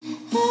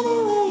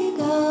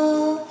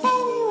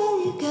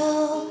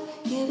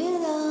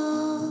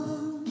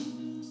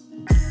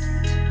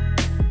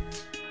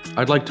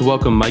I'd like to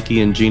welcome Mikey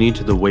and Jeannie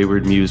to the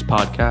Wayward Muse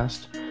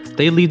podcast.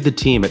 They lead the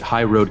team at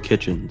High Road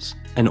Kitchens,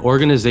 an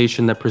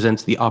organization that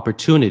presents the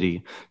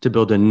opportunity to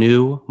build a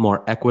new,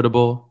 more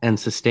equitable, and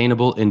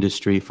sustainable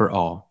industry for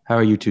all. How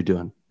are you two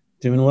doing?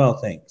 Doing well,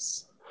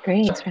 thanks.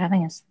 Great, thanks for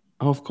having us.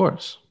 Oh, of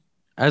course.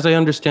 As I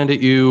understand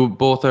it, you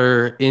both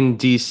are in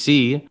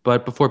DC,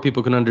 but before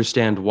people can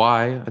understand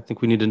why, I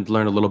think we need to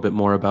learn a little bit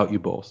more about you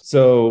both.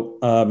 So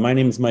my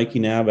name is Mikey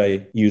Nab.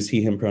 I use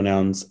he, him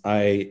pronouns.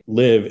 I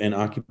live in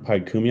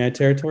occupied Kumeyaay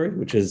territory,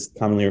 which is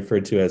commonly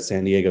referred to as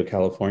San Diego,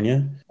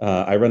 California.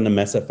 I run the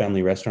Mesa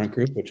Family Restaurant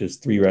Group, which is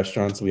 3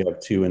 restaurants. We have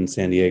 2 in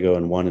San Diego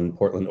and 1 in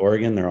Portland,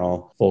 Oregon. They're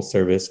all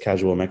full-service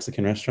casual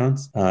Mexican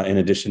restaurants. In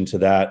addition to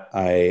that,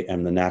 I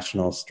am the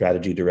National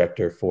Strategy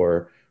Director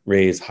for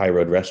Ray's High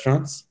Road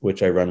Restaurants,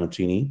 which I run with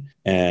Jeannie.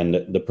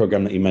 And the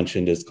program that you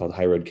mentioned is called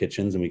High Road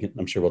Kitchens. And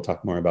I'm sure we'll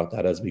talk more about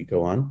that as we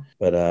go on.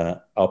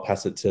 But I'll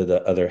pass it to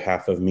the other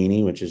half of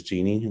Meanie, which is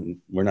Jeannie. And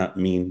we're not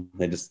mean.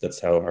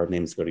 That's how our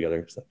names go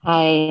together. So.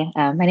 Hi,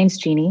 my name's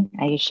Jeannie.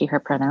 I use she, her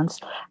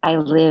pronouns. I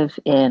live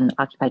in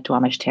occupied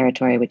Duwamish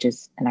territory,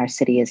 and our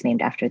city is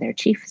named after their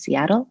chief,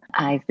 Seattle.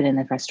 I've been in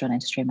the restaurant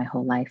industry my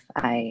whole life.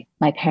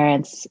 My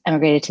parents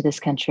emigrated to this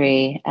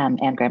country,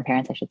 and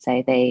grandparents, I should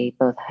say. They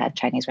both had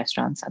Chinese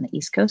restaurants on the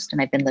East Coast,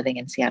 and I've been living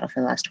in Seattle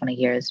for the last 20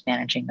 years,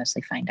 managing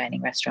mostly fine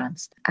dining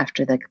restaurants.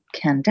 After the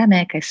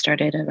pandemic, I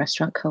started a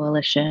restaurant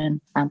coalition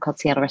called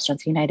Seattle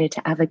Restaurants United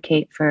to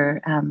advocate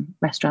for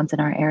restaurants in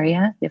our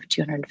area. We have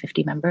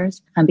 250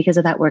 members. Because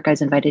of that work, I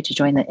was invited to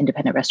join the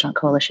Independent Restaurant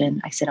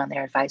Coalition. I sit on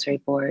their advisory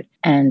board,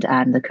 and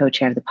I'm the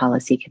co-chair of the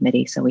policy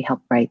committee. So we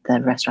help write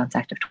the Restaurants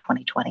Act of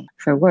 2020.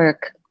 For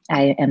work,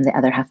 I am the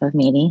other half of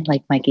Meanie,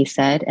 like Mikey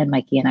said, and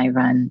Mikey and I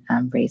run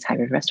Ray's High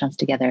Road Restaurants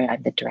together.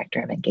 I'm the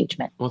director of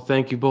engagement. Well,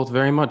 thank you both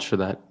very much for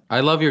that. I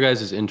love your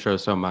guys' intro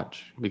so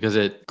much because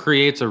it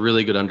creates a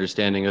really good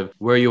understanding of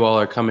where you all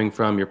are coming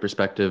from, your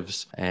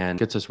perspectives, and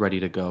gets us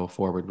ready to go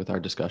forward with our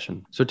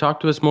discussion. So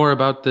talk to us more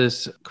about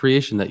this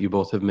creation that you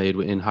both have made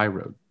in High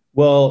Road.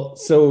 Well,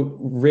 so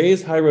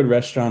Ray's High Road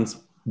Restaurants,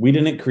 we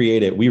didn't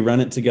create it. We run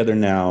it together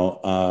now,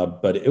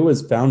 but it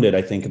was founded,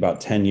 I think,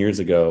 about 10 years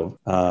ago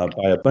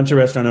by a bunch of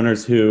restaurant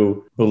owners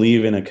who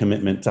believe in a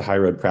commitment to high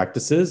road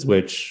practices,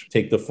 which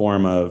take the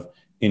form of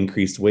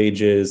increased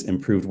wages,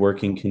 improved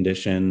working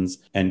conditions,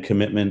 and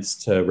commitments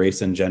to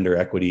race and gender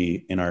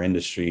equity in our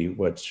industry,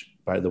 which,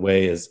 by the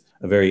way, is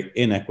a very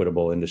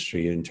inequitable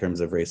industry in terms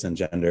of race and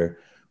gender.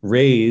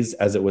 RAISE,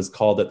 as it was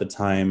called at the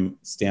time,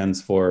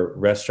 stands for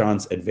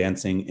Restaurants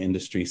Advancing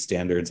Industry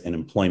Standards and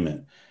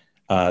Employment.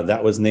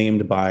 That was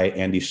named by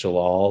Andy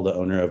Shalal, the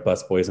owner of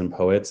Busboys and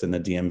Poets in the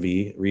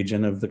DMV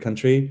region of the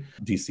country,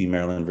 DC,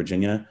 Maryland,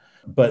 Virginia.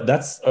 But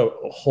that's a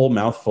whole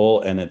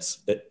mouthful, and it's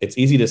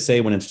easy to say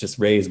when it's just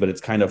RAISE, but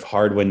it's kind of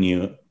hard when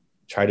you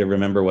try to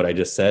remember what I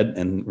just said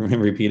and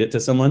repeat it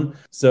to someone.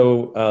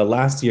 So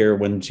last year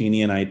when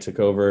Jeannie and I took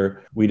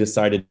over, we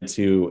decided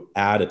to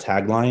add a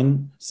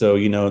tagline. So,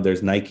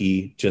 there's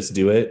Nike, just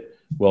do it.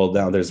 Well,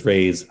 now there's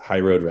RAISE,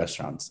 High Road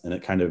Restaurants, and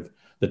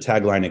the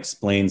tagline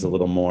explains a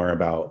little more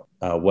about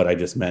what I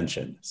just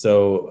mentioned.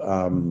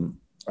 So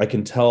I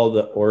can tell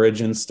the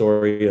origin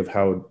story of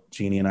how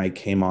Jeannie and I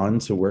came on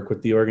to work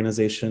with the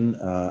organization.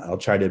 I'll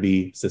try to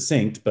be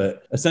succinct,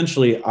 but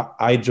essentially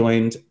I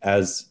joined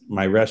as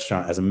my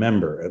restaurant, as a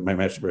member at my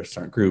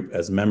restaurant group,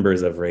 as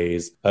members of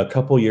RAISE a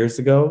couple years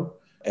ago.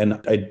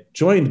 And I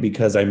joined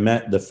because I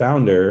met the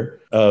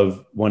founder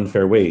of One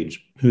Fair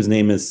Wage, whose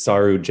name is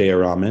Saru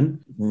Jayaraman.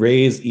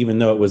 RAISE, even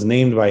though it was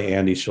named by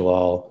Andy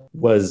Shalal,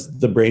 was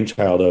the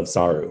brainchild of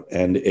Saru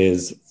and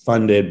is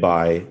funded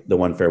by the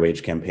One Fair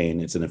Wage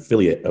campaign. It's an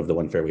affiliate of the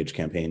One Fair Wage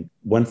campaign.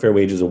 One Fair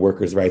Wage is a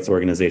workers' rights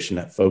organization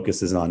that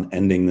focuses on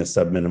ending the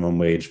subminimum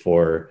wage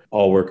for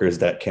all workers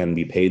that can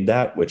be paid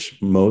that,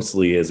 which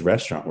mostly is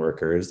restaurant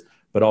workers,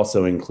 but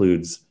also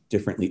includes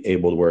differently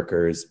abled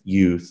workers,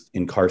 youth,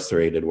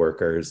 incarcerated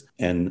workers,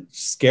 and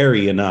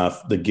scary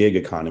enough, the gig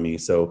economy.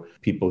 So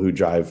people who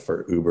drive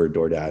for Uber,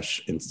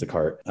 DoorDash,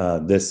 Instacart.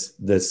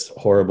 This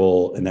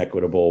horrible,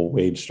 inequitable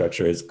wage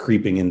structure is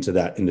creeping into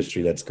that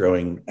industry that's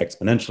growing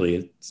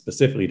exponentially,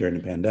 specifically during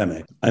the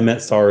pandemic. I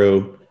met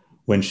Saru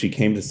when she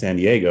came to San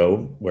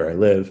Diego, where I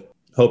live,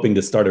 hoping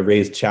to start a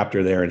RAISE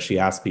chapter there. And she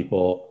asked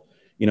people,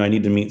 I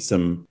need to meet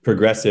some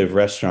progressive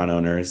restaurant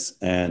owners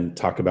and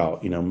talk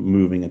about,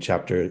 moving a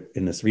chapter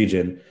in this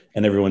region.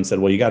 And everyone said,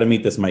 well, you got to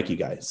meet this Mikey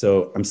guy.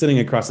 So I'm sitting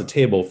across the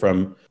table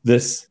from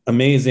this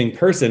amazing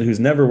person who's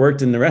never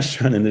worked in the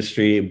restaurant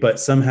industry, but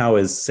somehow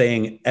is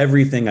saying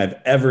everything I've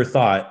ever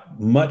thought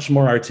much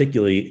more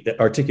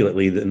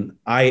articulately than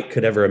I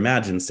could ever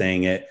imagine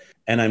saying it.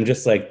 And I'm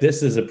just like,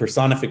 this is a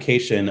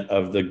personification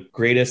of the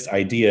greatest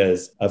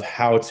ideas of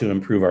how to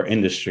improve our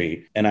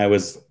industry. And I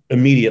was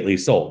immediately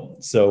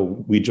sold.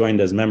 So we joined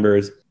as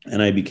members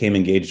and I became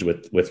engaged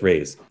with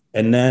RAISE.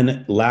 And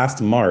then last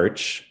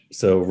March,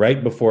 so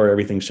right before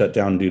everything shut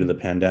down due to the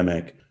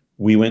pandemic,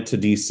 we went to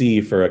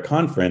DC for a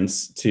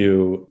conference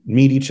to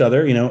meet each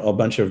other, a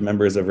bunch of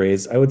members of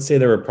RAISE. I would say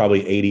there were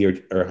probably 80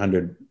 or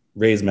 100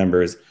 RAISE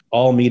members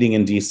all meeting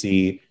in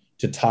DC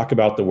to talk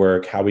about the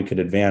work, how we could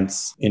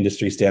advance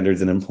industry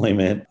standards and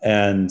employment.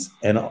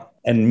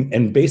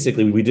 And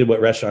basically we did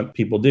what restaurant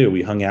people do.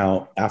 We hung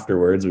out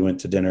afterwards. We went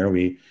to dinner.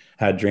 We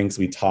had drinks.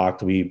 We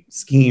talked. We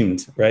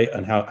schemed, right,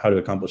 on how to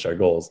accomplish our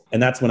goals.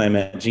 And that's when I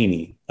met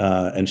Jeannie,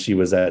 and she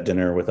was at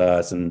dinner with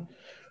us. And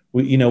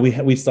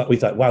we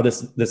thought, wow,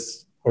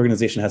 this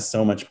organization has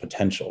so much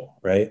potential,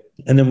 right?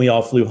 And then we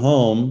all flew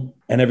home,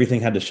 and everything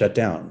had to shut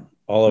down.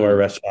 All of our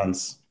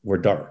restaurants were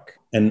dark.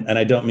 And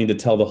I don't mean to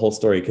tell the whole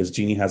story because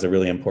Jeannie has a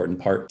really important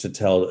part to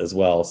tell as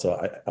well.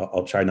 So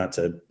I'll try not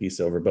to be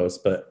so verbose,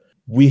 but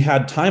we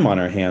had time on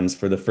our hands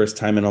for the first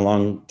time in a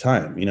long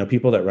time.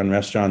 People that run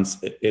restaurants,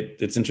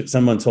 it's interesting.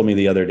 Someone told me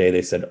the other day,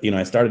 they said,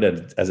 I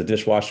started as a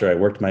dishwasher. I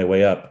worked my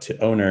way up to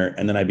owner,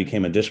 and then I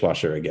became a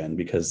dishwasher again,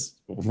 because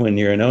when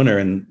you're an owner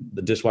and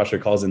the dishwasher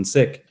calls in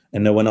sick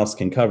and no one else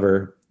can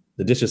cover,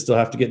 the dishes still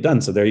have to get done.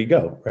 So there you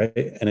go, right?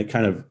 And it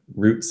kind of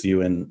roots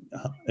you and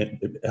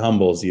it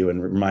humbles you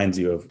and reminds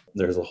you of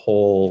there's a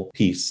whole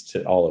piece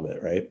to all of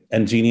it, right?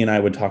 And Jeannie and I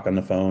would talk on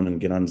the phone and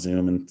get on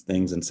Zoom and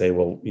things and say,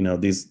 well,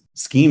 these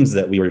schemes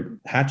that we were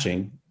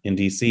hatching in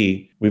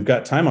DC, we've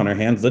got time on our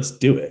hands, let's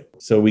do it.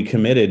 So we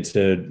committed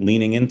to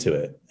leaning into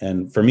it.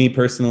 And for me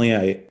personally,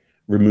 I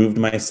removed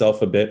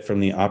myself a bit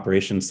from the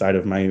operations side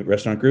of my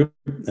restaurant group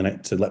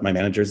and to let my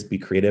managers be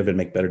creative and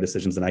make better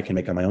decisions than I can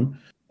make on my own.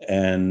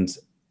 And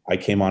I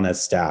came on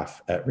as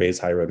staff at Ray's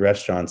High Road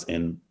Restaurants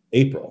in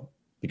April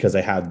because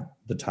I had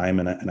the time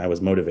and I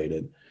was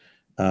motivated.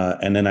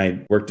 And then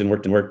I worked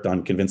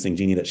on convincing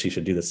Jeannie that she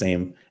should do the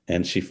same.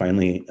 And she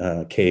finally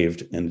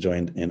caved and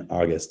joined in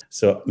August.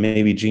 So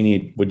maybe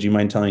Jeannie, would you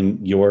mind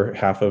telling your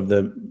half of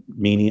the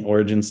Meanie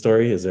origin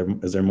story? Is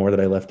there more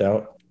that I left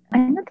out? I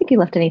don't think you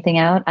left anything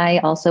out. I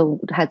also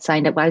had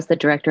signed up. I was the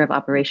director of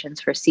operations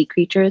for Sea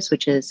Creatures,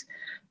 which is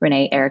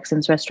Renee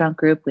Erickson's restaurant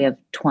group. We have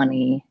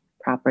 20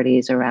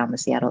 properties around the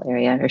Seattle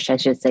area, or I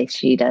should say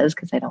she does,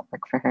 because I don't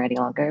work for her any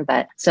longer.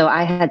 But so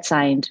I had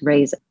signed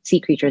Ray's Sea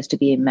Creatures to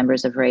be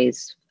members of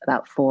Ray's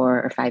about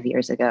 4 or 5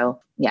 years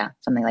ago. Yeah,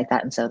 something like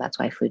that. And so that's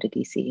why I flew to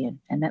DC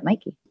and met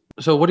Mikey.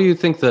 So what do you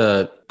think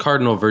the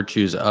cardinal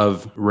virtues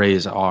of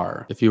Ray's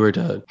are? If you were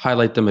to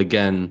highlight them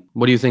again,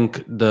 what do you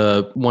think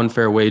the One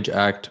Fair Wage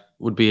Act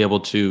would be able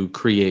to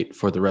create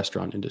for the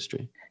restaurant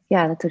industry?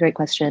 Yeah, that's a great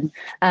question.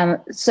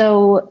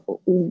 So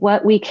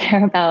what we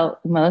care about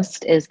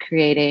most is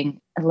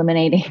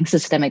eliminating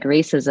systemic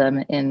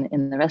racism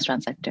in the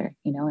restaurant sector,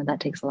 and that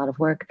takes a lot of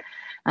work.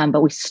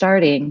 But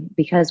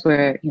because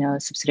we're, a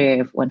subsidiary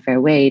of One Fair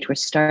Wage, we're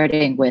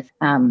starting with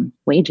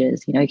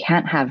wages. You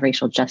can't have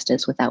racial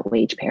justice without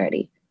wage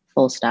parity,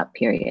 full stop,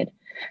 period.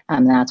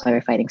 That's why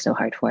we're fighting so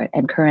hard for it.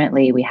 And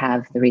currently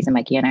the reason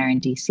Mikey and I are in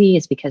DC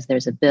is because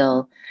there's a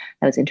bill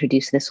that was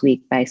introduced this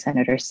week by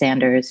Senator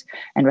Sanders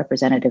and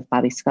Representative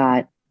Bobby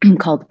Scott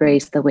called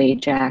Raise the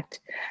Wage Act.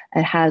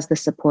 It has the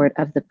support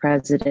of the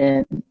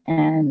president,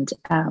 and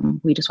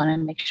we just want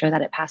to make sure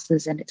that it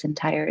passes in its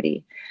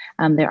entirety.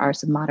 There are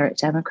some moderate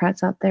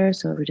Democrats out there,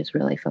 so we're just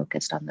really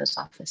focused on those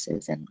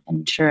offices and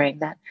ensuring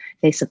that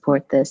they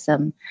support this.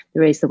 The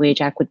Raise the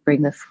Wage Act would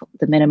bring the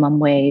minimum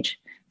wage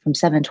from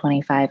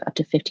 $7.25 up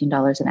to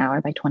 $15 an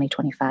hour by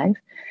 2025.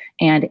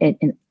 And it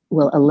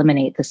will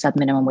eliminate the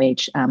sub-minimum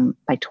wage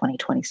by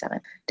 2027,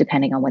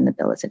 depending on when the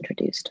bill is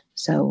introduced.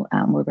 So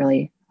we're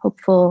really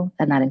hopeful,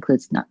 and that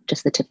includes not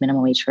just the tip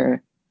minimum wage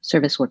for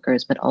service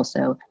workers, but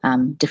also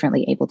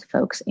differently abled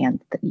folks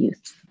and the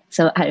youth.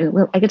 So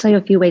I can tell you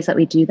a few ways that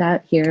we do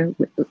that here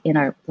in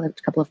our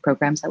couple of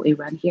programs that we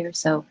run here.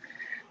 So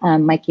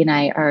Mikey and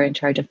I are in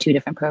charge of 2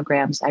 different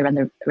programs. I run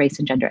the Race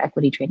and Gender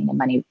Equity Training,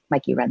 and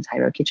Mikey runs High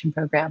Road Kitchen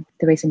program.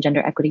 The Race and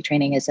Gender Equity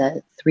Training is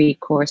a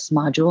 3-course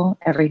module.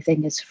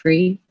 Everything is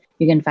free.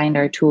 You can find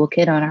our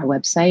toolkit on our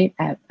website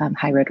at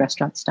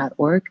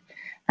highroadrestaurants.org.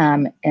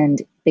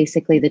 And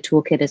basically the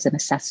toolkit is an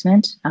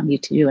assessment. You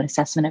do an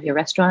assessment of your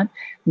restaurant,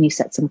 and you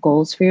set some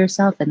goals for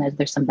yourself, and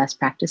there's some best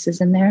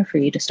practices in there for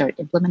you to start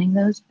implementing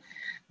those.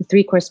 The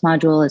 3-course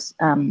module is,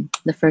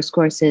 the first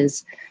course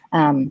is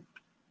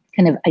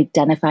kind of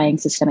identifying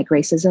systemic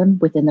racism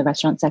within the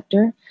restaurant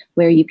sector,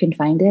 where you can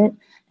find it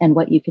and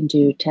what you can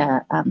do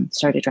to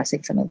start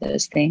addressing some of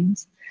those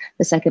things.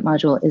 The second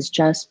module is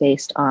just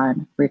based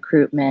on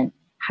recruitment,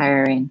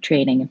 hiring,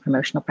 training, and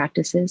promotional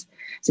practices.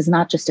 This is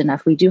not just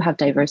enough. We do have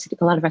diversity.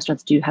 A lot of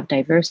restaurants do have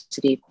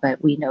diversity,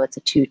 but we know it's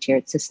a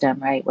 2-tiered system,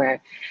 right?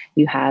 Where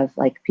you have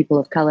like people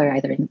of color,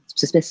 either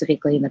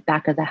specifically in the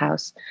back of the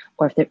house,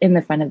 or if they're in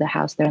the front of the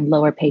house, they're in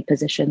lower paid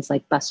positions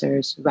like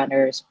bussers,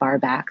 runners,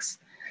 barbacks.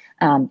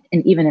 And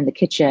even in the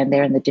kitchen,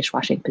 they're in the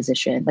dishwashing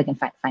position. Like in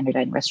finer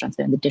dining restaurants,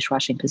 they're in the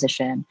dishwashing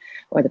position,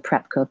 or the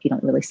prep cook. You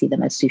don't really see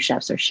them as sous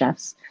chefs or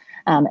chefs.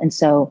 And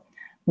so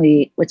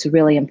what's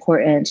really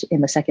important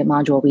in the second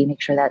module, we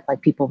make sure that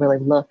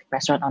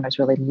restaurant owners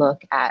really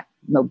look at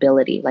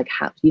mobility, like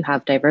how you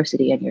have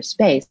diversity in your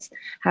space.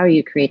 How are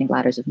you creating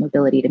ladders of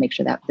mobility to make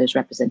sure that there's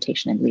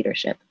representation and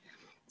leadership?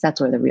 So that's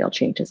where the real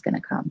change is going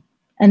to come.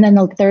 And then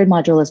the third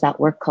module is about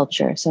work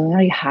culture. So now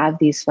you have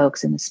these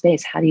folks in the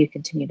space. How do you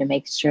continue to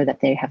make sure that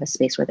they have a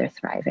space where they're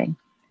thriving?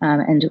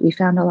 And we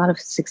found a lot of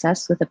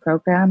success with the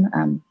program.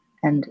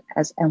 And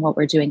what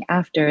we're doing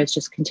after is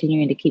just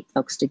continuing to keep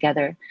folks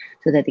together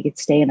so that they could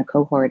stay in a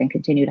cohort and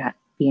continue to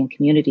be in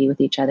community with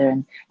each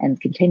other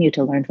and continue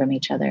to learn from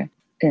each other.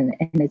 And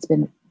it's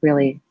been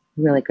really,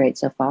 really great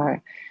so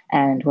far.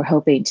 And we're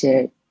hoping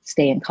to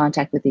stay in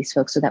contact with these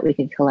folks so that we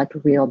can collect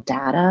real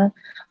data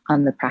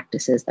on the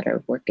practices that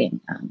are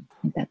working. I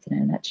think that's in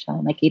a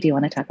nutshell. Mikey, do you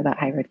want to talk about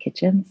High Road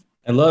Kitchens?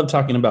 I love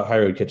talking about High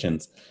Road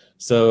Kitchens.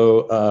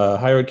 So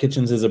High Road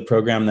Kitchens is a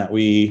program that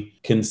we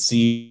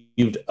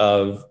conceived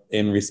of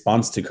in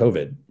response to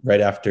COVID. Right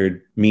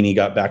after Meany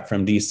got back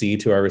from DC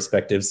to our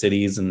respective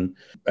cities and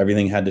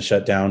everything had to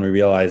shut down, we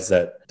realized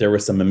that there were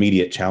some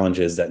immediate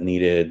challenges that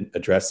needed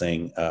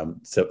addressing.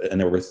 And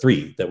there were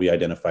three that we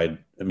identified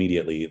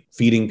immediately: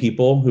 feeding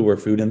people who were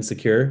food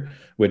insecure,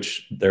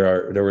 which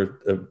there were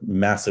a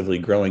massively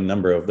growing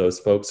number of those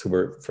folks who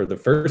were for the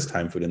first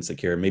time food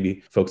insecure.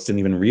 Maybe folks didn't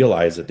even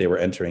realize that they were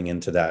entering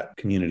into that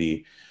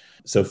community.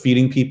 So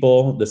feeding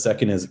people. The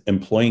second is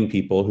employing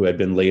people who had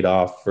been laid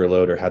off,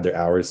 furloughed, or had their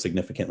hours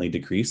significantly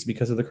decreased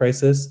because of the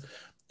crisis.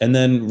 And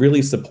then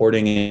really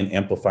supporting and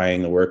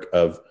amplifying the work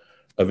of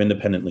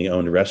independently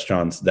owned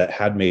restaurants that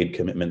had made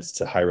commitments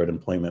to high road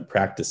employment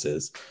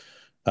practices.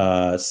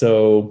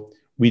 So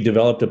we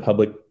developed a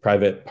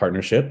public-private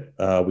partnership.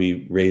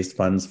 We raised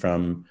funds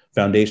from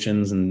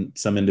foundations and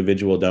some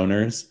individual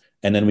donors.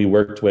 And then we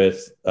worked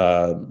with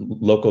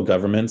local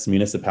governments,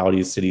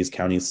 municipalities, cities,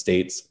 counties,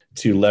 states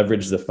to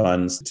leverage the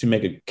funds to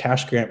make a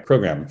cash grant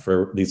program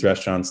for these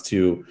restaurants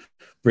to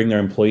bring their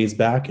employees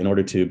back in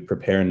order to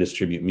prepare and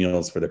distribute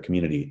meals for their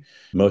community.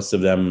 Most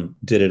of them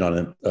did it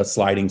on a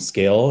sliding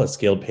scale, a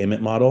scaled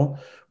payment model,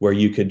 where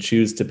you could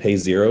choose to pay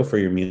 $0 for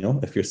your meal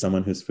if you're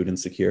someone who's food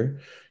insecure.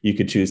 You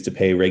could choose to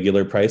pay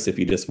regular price if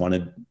you just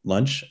wanted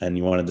lunch and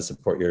you wanted to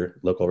support your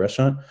local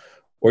restaurant.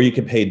 Or you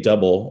could pay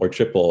double or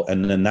triple,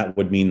 and then that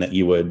would mean that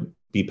you would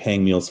be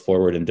paying meals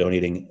forward and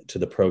donating to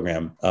the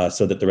program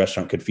so that the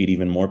restaurant could feed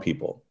even more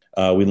people.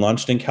 We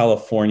launched in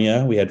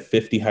California. We had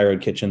 50 High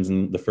Road Kitchens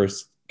in the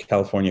first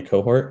California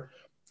cohort.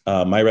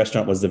 My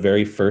restaurant was the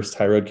very first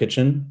High Road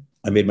Kitchen.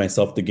 I made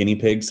myself the guinea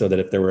pig so that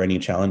if there were any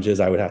challenges,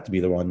 I would have to be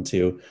the one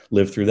to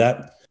live through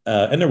that.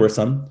 And there were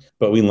some,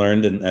 but we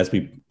learned, and as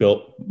we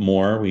built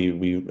more,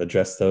 we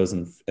addressed those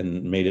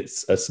and made it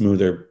a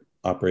smoother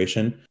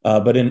operation.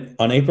 But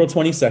on April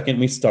 22nd,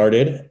 we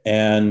started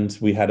and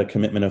we had a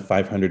commitment of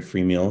 500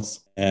 free meals.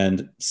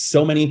 And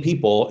so many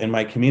people in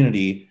my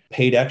community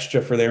paid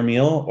extra for their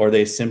meal, or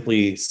they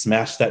simply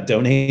smashed that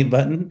donate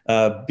button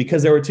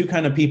because there were two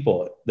kinds of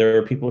people. There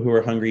are people who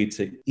are hungry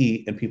to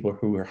eat and people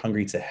who are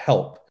hungry to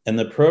help. And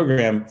the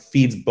program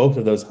feeds both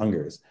of those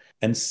hungers.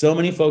 And so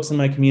many folks in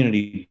my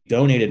community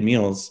donated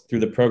meals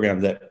through the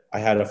program that I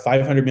had a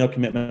 500 meal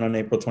commitment on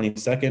April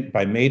 22nd.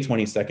 By May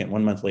 22nd,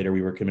 1 month later,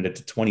 we were committed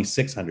to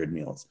 2,600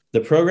 meals. The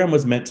program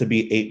was meant to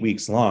be 8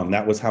 weeks long.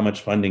 That was how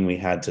much funding we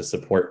had to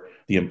support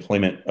the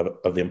employment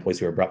of the employees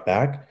who were brought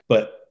back.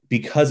 But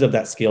because of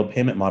that scaled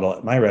payment model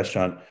at my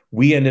restaurant,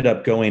 we ended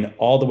up going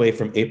all the way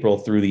from April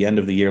through the end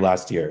of the year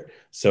last year.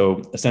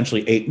 So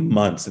essentially 8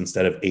 months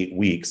instead of 8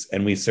 weeks.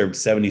 And we served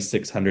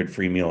 7,600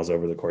 free meals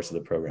over the course of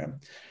the program.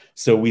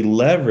 So we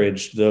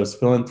leveraged those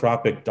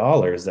philanthropic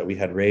dollars that we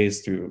had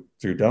raised through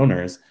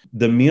donors.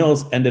 The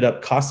meals ended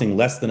up costing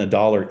less than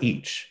 $1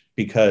 each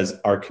because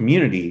our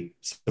community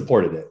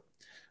supported it.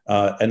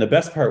 And the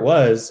best part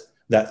was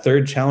that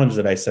third challenge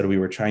that I said we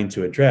were trying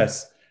to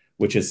address,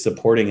 which is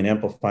supporting and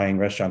amplifying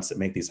restaurants that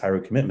make these high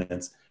road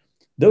commitments.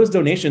 Those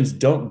donations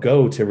don't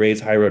go to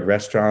raise high road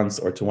restaurants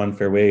or to One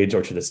Fair Wage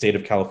or to the state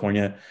of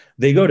California.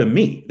 They go to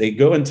me. They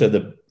go into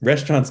the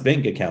restaurant's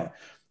bank account.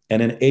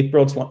 And on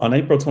April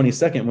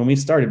 22nd, when we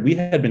started, we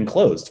had been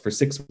closed for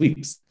 6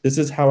 weeks. This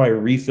is how I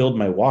refilled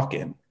my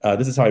walk-in.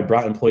 This is how I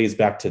brought employees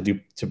back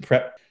to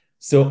prep.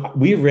 So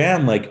we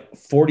ran like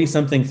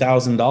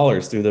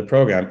 $40,000 through the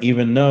program,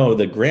 even though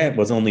the grant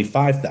was only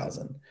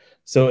 $5,000.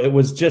 So it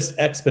was just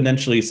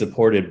exponentially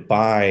supported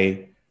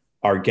by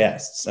our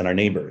guests and our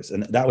neighbors.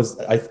 And that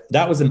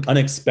was an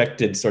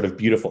unexpected sort of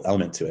beautiful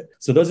element to it.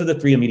 So those are the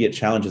three immediate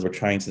challenges we're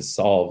trying to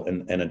solve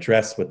and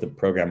address with the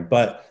program.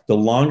 But the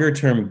longer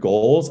term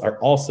goals are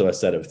also a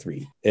set of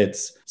three.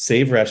 It's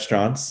save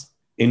restaurants,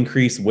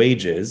 increase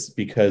wages,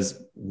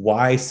 because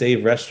why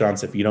save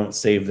restaurants if you don't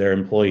save their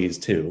employees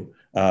too?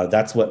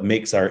 That's what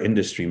makes our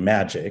industry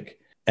magic.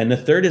 And the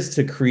third is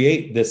to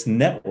create this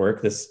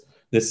network, this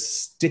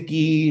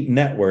sticky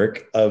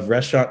network of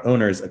restaurant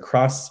owners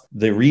across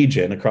the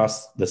region,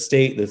 across the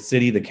state, the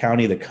city, the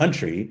county, the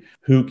country,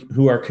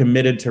 who are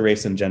committed to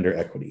race and gender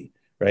equity,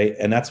 right?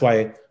 And that's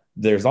why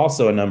there's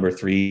also a number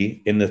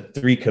 3 in the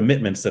 3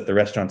 commitments that the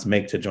restaurants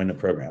make to join the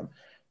program.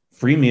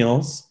 Free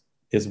meals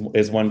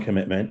is one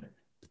commitment.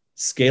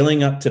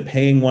 Scaling up to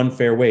paying one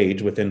fair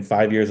wage within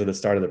 5 years of the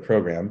start of the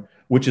program,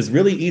 which is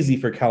really easy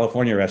for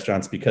California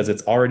restaurants because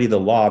it's already the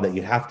law that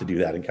you have to do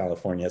that in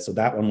California. So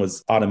that one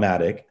was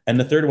automatic. And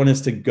the third one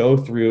is to go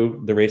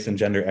through the race and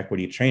gender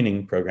equity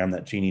training program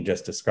that Jeannie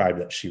just described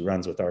that she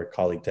runs with our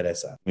colleague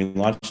Teresa. We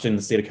launched in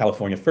the state of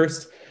California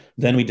first.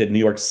 Then we did New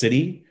York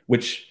City,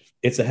 which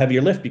it's a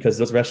heavier lift because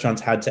those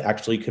restaurants had to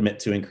actually commit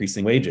to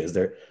increasing wages.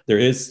 There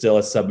is still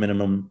a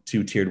sub-minimum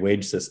 2-tiered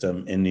wage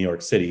system in New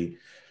York City.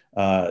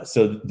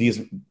 So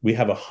we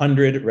have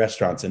 100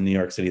 restaurants in New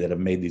York City that have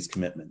made these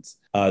commitments.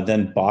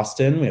 Then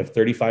Boston, we have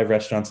 35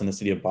 restaurants in the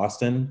city of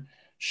Boston.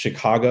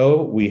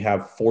 Chicago, we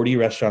have 40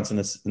 restaurants in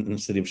the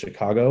city of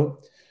Chicago.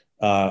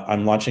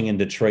 I'm launching in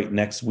Detroit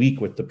next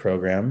week with the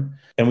program.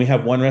 And we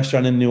have one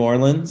restaurant in New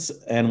Orleans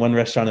and one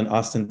restaurant in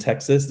Austin,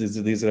 Texas.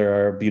 These are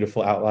our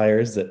beautiful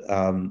outliers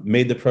that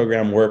made the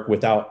program work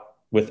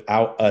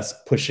without us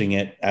pushing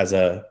it as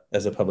a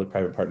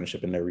public-private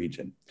partnership in their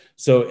region.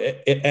 So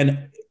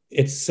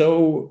it's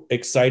so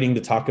exciting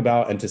to talk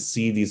about and to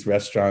see these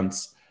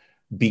restaurants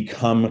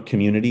become a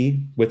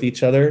community with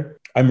each other.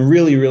 I'm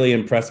really, really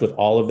impressed with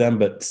all of them,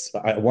 but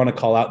I want to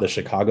call out the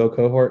Chicago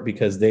cohort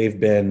because they've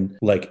been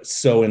like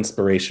so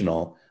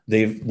inspirational.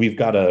 We've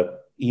got a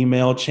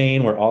email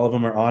chain where all of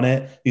them are on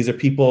it. These are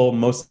people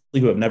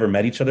mostly who have never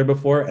met each other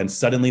before, and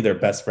suddenly they're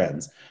best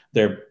friends.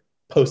 They're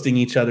posting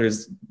each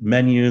other's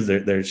menus.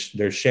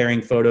 They're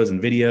sharing photos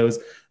and videos.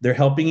 They're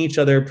helping each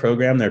other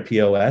program their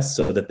POS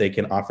so that they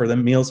can offer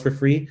them meals for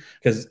free,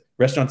 because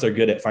restaurants are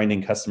good at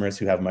finding customers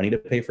who have money to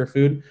pay for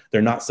food.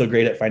 They're not so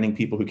great at finding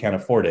people who can't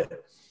afford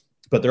it,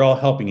 but they're all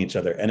helping each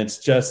other. And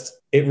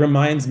it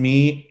reminds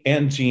me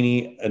and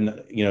Jeannie,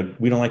 and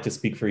we don't like to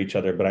speak for each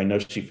other, but I know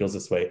she feels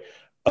this way,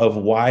 of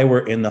why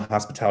we're in the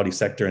hospitality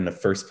sector in the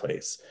first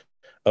place,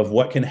 of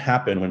what can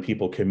happen when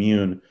people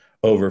commune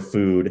over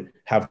food,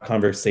 have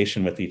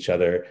conversation with each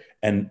other,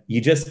 and you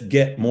just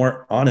get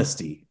more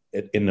honesty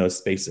in those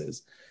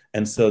spaces.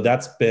 And so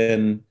that's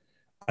been,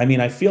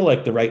 I feel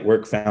like the right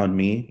work found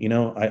me.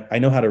 I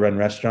know how to run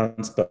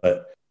restaurants,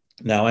 but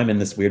now I'm in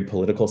this weird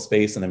political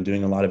space and I'm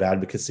doing a lot of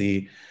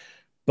advocacy,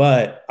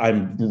 but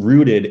I'm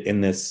rooted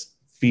in this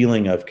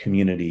feeling of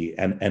community.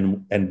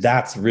 And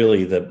that's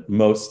really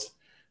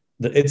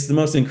it's the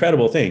most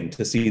incredible thing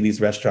to see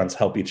these restaurants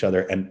help each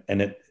other. And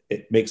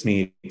it makes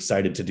me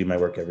excited to do my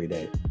work every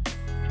day.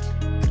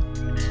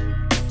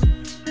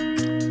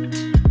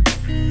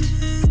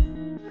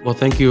 Well,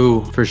 thank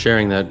you for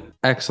sharing that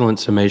excellent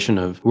summation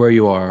of where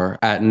you are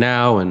at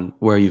now and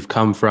where you've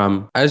come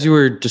from. As you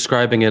were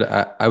describing it,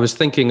 I was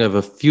thinking of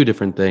a few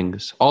different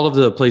things. All of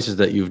the places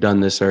that you've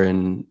done this are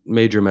in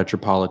major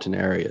metropolitan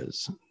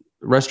areas.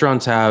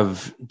 Restaurants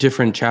have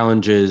different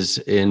challenges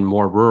in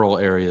more rural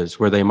areas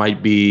where they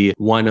might be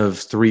one of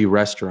 3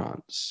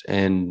 restaurants,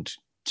 and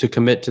to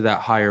commit to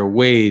that higher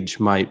wage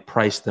might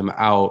price them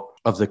out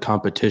of the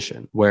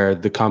competition, where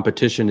the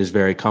competition is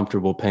very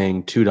comfortable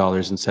paying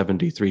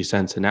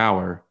 $2.73 an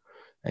hour.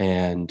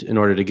 And in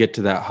order to get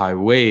to that high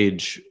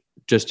wage,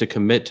 just to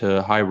commit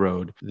to High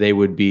Road, they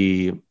would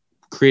be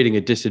creating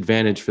a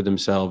disadvantage for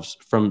themselves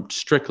from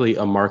strictly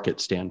a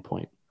market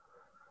standpoint,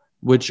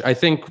 which I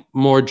think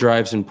more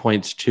drives and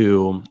points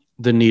to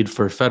the need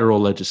for federal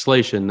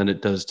legislation than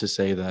it does to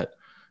say that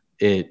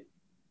it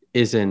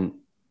isn't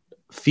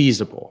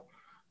feasible.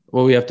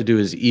 What we have to do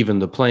is even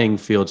the playing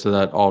field so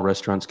that all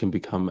restaurants can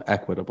become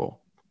equitable.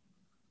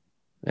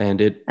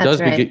 And it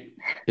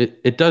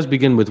does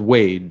begin with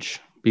wage,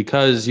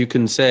 because you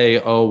can say,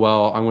 oh,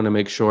 well, I'm going to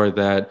make sure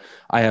that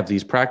I have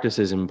these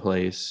practices in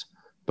place.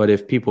 But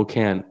if people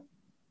can't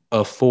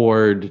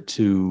afford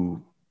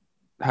to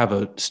have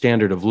a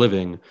standard of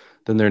living,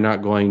 then they're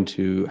not going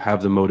to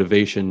have the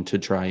motivation to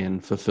try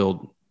and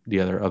fulfill the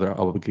other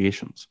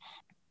obligations.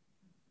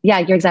 Yeah,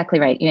 you're exactly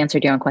right. You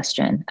answered your own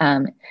question.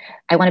 I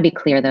want to be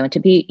clear, though, and to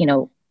be,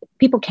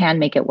 people can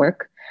make it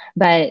work,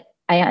 but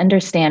I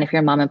understand if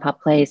you're a mom and pop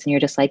place and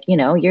you're just like,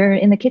 you're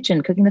in the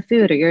kitchen cooking the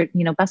food, or you're,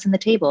 bussing the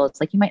table. It's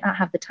like, you might not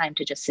have the time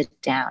to just sit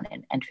down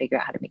and figure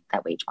out how to make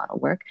that wage model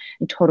work.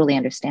 And totally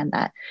understand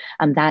that.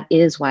 That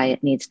is why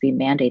it needs to be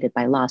mandated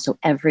by law. So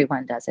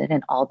everyone does it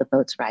and all the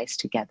boats rise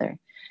together.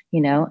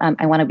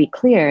 I want to be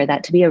clear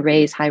that to be a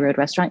Ray's High Road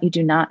restaurant, you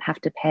do not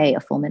have to pay a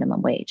full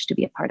minimum wage to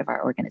be a part of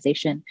our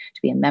organization,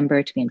 to be a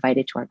member, to be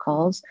invited to our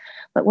calls.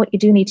 But what you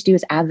do need to do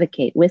is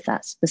advocate with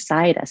us,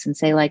 beside us, and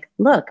say, like,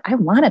 look,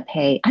 I'm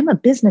a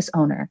business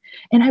owner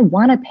and I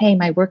want to pay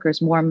my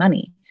workers more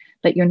money,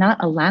 but you're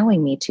not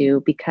allowing me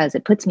to because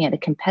it puts me at a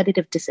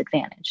competitive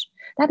disadvantage.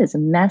 That is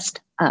messed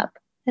up.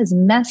 It is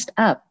messed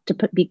up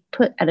to be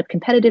put at a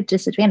competitive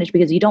disadvantage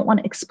because you don't want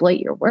to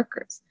exploit your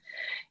workers.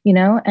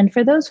 And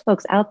for those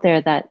folks out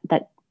there that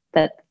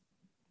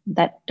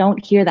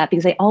don't hear that,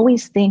 because they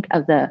always think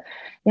of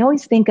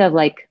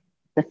like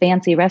the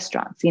fancy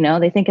restaurants,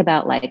 they think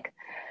about like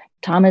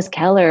Thomas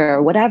Keller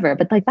or whatever,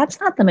 but like, that's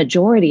not the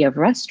majority of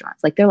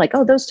restaurants. Like, they're like,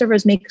 oh, those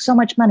servers make so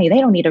much money,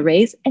 they don't need a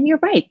raise. And you're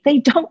right, they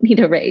don't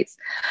need a raise,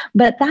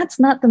 but that's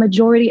not the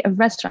majority of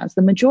restaurants.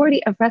 The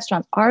majority of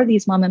restaurants are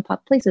these mom and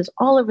pop places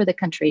all over the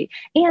country,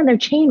 and they're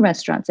chain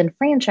restaurants and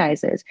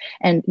franchises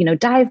and,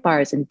 dive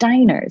bars and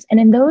diners. And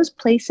in those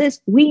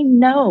places, we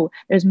know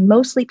there's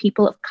mostly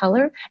people of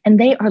color and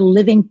they are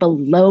living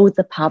below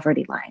the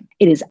poverty line.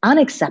 It is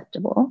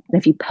unacceptable. And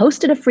if you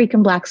posted a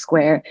freaking black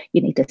square,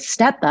 you need to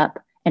step up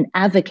and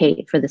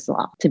advocate for this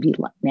law to be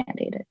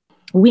mandated.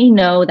 We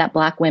know that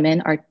Black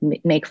women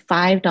make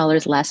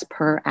 $5 less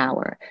per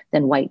hour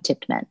than white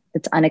tipped men.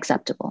 It's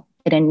unacceptable.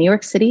 And in New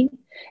York City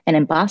and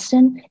in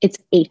Boston, it's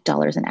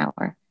 $8 an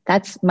hour.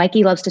 That's,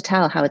 Mikey loves to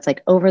tell how it's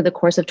like over the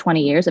course of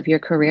 20 years of your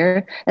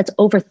career, that's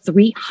over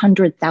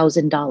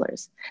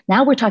 $300,000.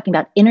 Now we're talking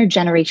about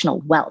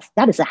intergenerational wealth.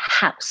 That is a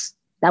house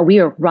that we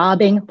are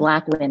robbing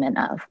Black women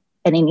of,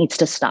 and it needs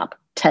to stop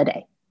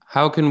today.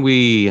 How can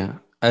we,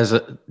 as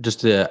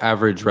just an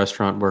average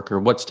restaurant worker,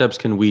 what steps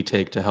can we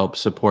take to help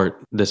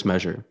support this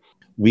measure?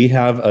 We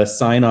have a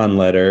sign-on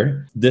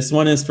letter. This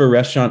one is for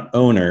restaurant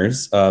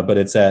owners, but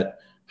it's at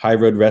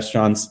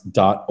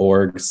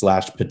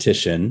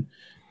highroadrestaurants.org/petition.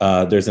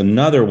 There's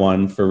another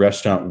one for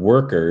restaurant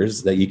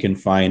workers that you can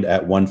find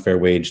at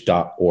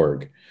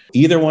onefairwage.org.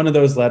 Either one of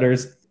those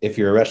letters, if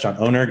you're a restaurant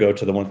owner, go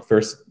to the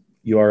first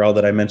URL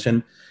that I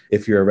mentioned.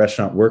 If you're a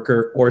restaurant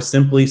worker or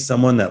simply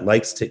someone that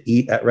likes to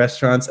eat at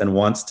restaurants and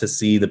wants to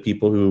see the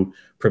people who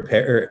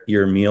prepare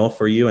your meal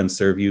for you and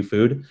serve you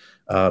food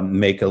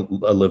make a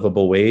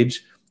livable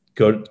wage,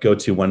 go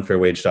to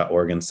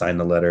onefairwage.org and sign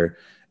the letter.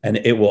 And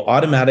it will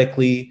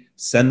automatically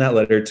send that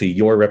letter to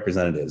your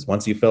representatives.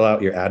 Once you fill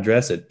out your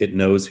address, it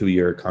knows who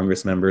your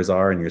Congress members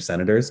are and your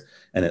senators,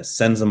 and it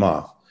sends them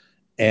off.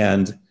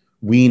 And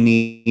we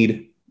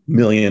need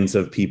millions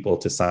of people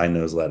to sign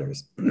those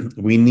letters.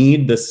 We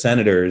need the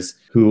senators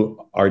who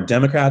are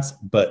Democrats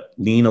but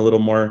lean a little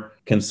more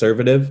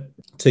conservative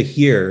to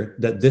hear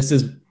that this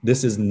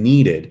is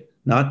needed,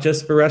 not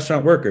just for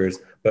restaurant workers,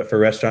 but for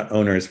restaurant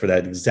owners for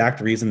that exact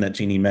reason that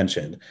Jeannie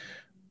mentioned.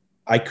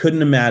 I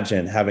couldn't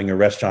imagine having a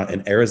restaurant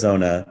in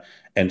Arizona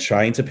and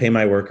trying to pay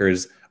my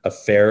workers a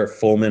fair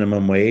full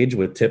minimum wage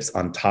with tips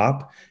on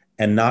top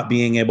and not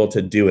being able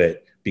to do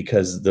it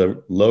because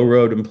the low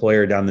road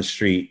employer down the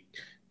street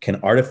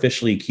can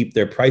artificially keep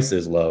their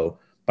prices low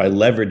by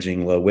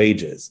leveraging low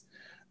wages.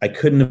 I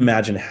couldn't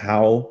imagine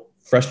how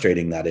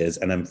frustrating that is.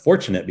 And I'm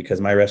fortunate because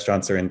my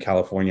restaurants are in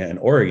California and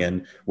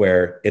Oregon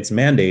where it's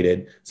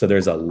mandated. So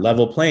there's a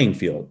level playing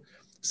field.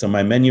 So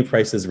my menu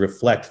prices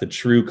reflect the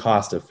true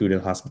cost of food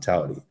and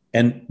hospitality.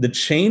 And the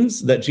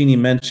chains that Jeannie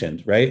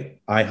mentioned, right?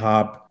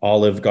 IHOP,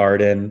 Olive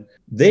Garden,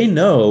 they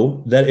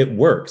know that it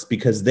works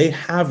because they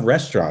have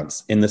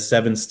restaurants in the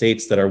 7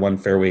 states that are one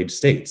fair wage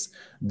states.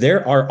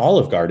 There are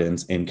Olive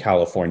Gardens in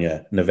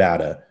California,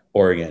 Nevada,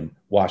 Oregon,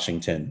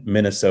 Washington,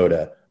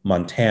 Minnesota,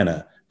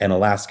 Montana, and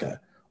Alaska.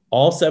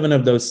 All 7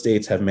 of those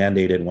states have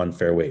mandated one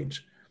fair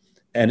wage.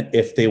 And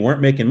if they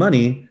weren't making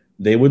money,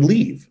 they would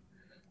leave.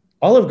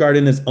 Olive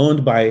Garden is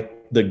owned by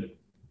the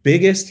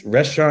biggest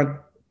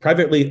private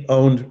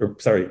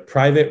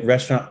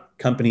restaurant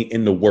company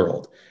in the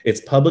world.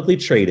 It's publicly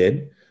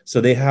traded.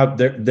 So they have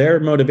their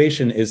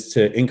motivation is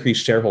to increase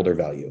shareholder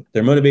value.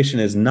 Their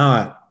motivation is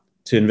not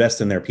to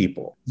invest in their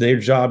people. Their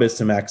job is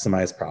to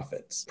maximize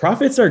profits.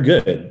 Profits are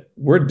good.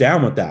 We're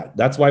down with that.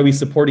 That's why we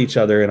support each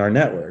other in our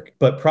network.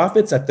 But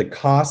profits at the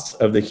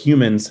cost of the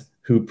humans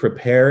who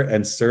prepare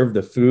and serve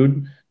the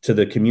food to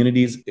the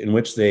communities in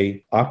which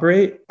they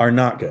operate are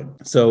not good.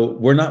 So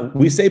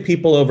we say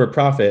people over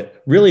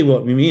profit. Really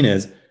what we mean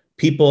is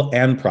people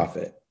and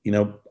profit.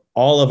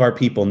 All of our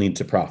people need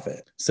to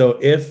profit. So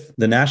if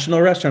the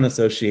National Restaurant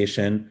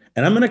Association,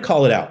 and I'm going to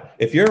call it out,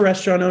 if you're a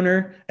restaurant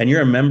owner and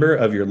you're a member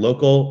of your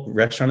local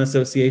restaurant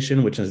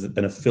association, which is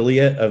an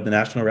affiliate of the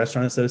National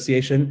Restaurant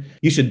Association,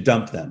 you should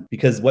dump them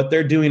because what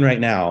they're doing right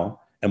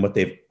now and what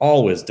they've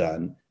always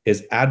done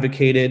is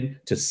advocated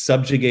to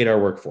subjugate our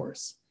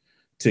workforce,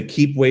 to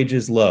keep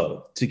wages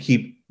low, to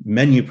keep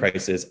menu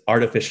prices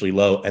artificially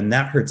low. And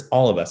that hurts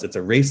all of us. It's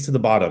a race to the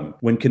bottom.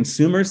 When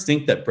consumers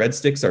think that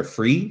breadsticks are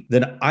free,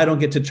 then I don't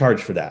get to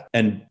charge for that.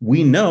 And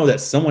we know that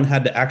someone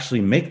had to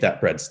actually make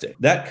that breadstick.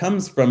 That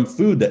comes from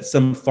food that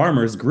some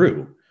farmers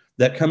grew.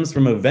 That comes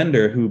from a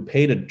vendor who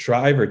paid a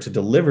driver to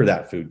deliver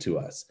that food to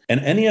us.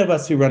 And any of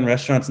us who run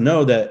restaurants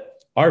know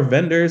that our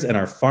vendors and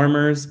our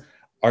farmers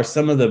are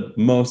some of the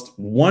most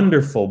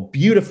wonderful,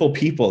 beautiful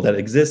people that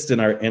exist in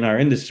our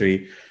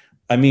industry.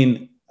 I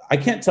mean, I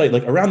can't tell you,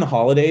 like around the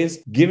holidays,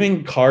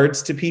 giving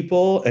cards to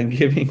people and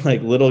giving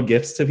like little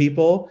gifts to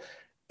people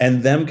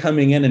and them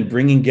coming in and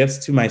bringing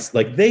gifts to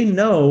they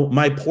know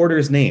my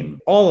porter's name.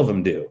 All of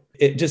them do.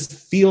 It just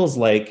feels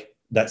like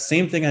that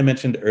same thing I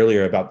mentioned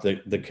earlier about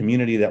the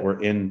community that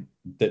we're in,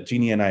 that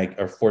Jeannie and I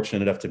are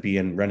fortunate enough to be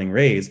in running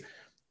Raise.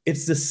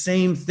 It's the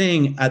same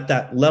thing at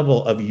that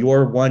level of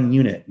your one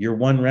unit, your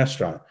one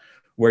restaurant,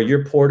 where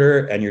your porter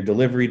and your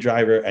delivery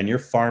driver and your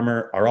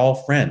farmer are all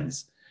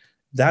friends.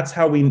 That's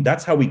how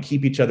we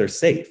keep each other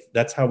safe.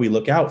 That's how we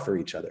look out for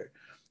each other.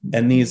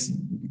 And these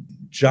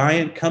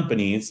giant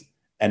companies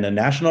and the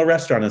National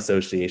Restaurant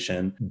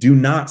Association do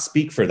not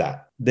speak for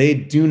that. They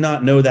do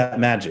not know that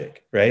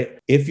magic, right?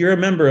 If you're a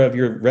member of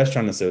your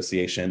restaurant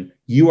association,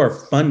 you are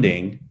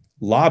funding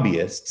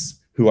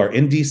lobbyists who are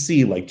in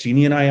DC like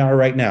Jeannie and I are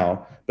right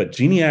now, but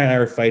Jeannie and I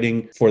are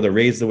fighting for the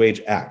Raise the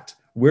Wage Act.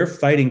 We're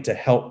fighting to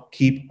help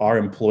keep our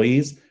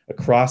employees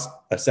across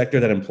a sector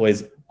that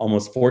employs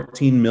almost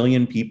 14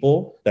 million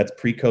people, that's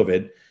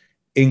pre-COVID,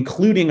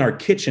 including our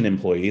kitchen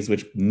employees,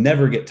 which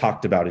never get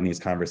talked about in these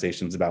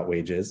conversations about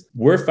wages.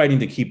 We're fighting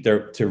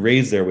to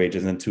raise their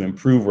wages and to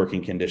improve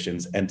working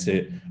conditions and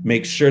to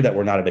make sure that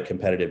we're not at a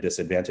competitive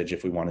disadvantage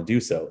if we want to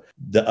do so.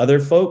 The other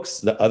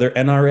folks, the other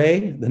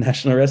NRA, the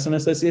National Restaurant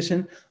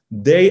Association,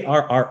 they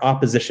are our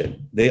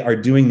opposition. They are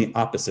doing the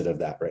opposite of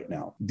that right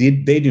now. They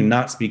do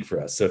not speak for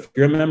us. So if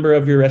you're a member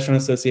of your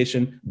restaurant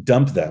association,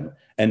 dump them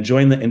and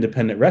join the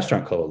Independent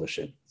Restaurant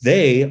Coalition.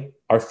 They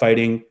are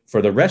fighting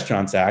for the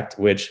Restaurants Act,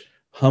 which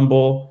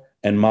humble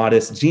and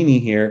modest Jeannie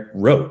here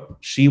wrote.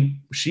 She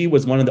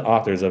was one of the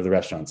authors of the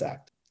Restaurants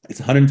Act.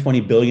 It's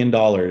 $120 billion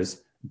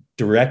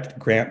direct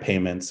grant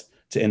payments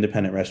to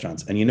independent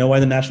restaurants. And you know why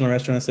the National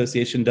Restaurant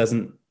Association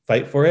doesn't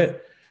fight for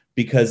it?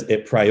 Because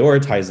it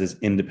prioritizes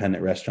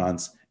independent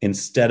restaurants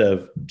instead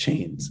of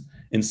chains,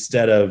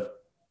 instead of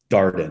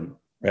Darden,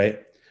 right?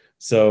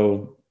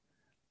 So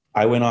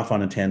I went off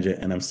on a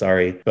tangent and I'm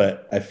sorry,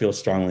 but I feel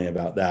strongly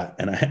about that.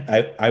 And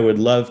I would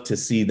love to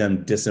see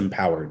them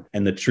disempowered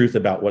and the truth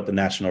about what the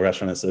National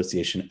Restaurant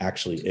Association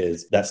actually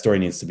is. That story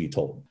needs to be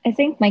told. I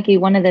think, Mikey,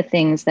 one of the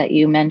things that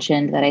you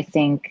mentioned that I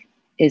think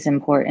is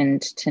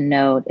important to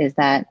note is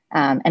that,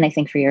 and I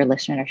think for your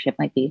listenership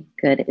might be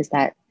good, is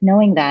that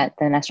knowing that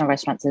the National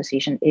Restaurant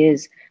Association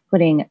is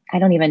putting, I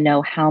don't even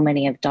know how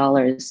many of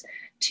dollars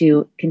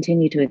to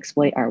continue to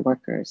exploit our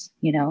workers,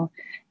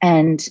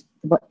 and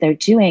what they're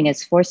doing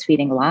is force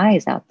feeding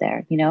lies out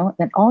there,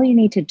 then all you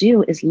need to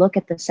do is look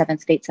at the 7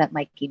 states that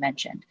Mikey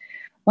mentioned.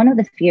 One of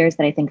the fears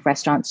that I think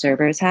restaurant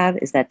servers have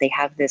is that they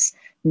have this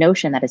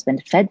notion that has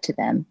been fed to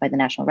them by the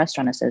National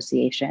Restaurant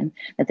Association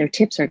that their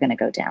tips are going to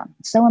go down.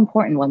 It's so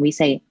important when we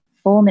say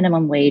full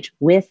minimum wage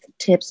with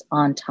tips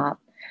on top,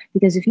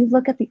 because if you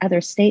look at the other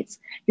states,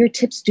 your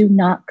tips do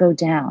not go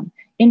down.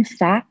 In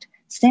fact,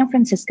 San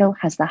Francisco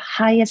has the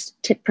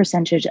highest tip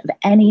percentage of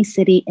any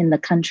city in the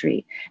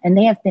country, and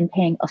they have been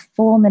paying a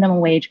full minimum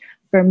wage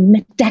for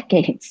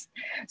decades.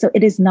 So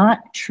it is not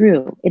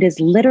true. It is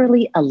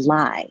literally a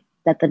lie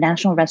that the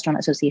National Restaurant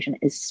Association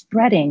is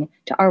spreading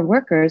to our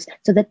workers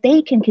so that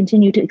they can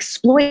continue to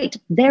exploit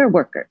their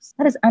workers.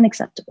 That is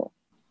unacceptable.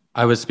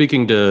 I was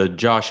speaking to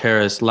Josh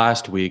Harris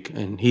last week,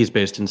 and he's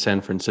based in San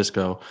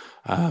Francisco.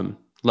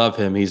 Love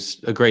him.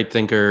 He's a great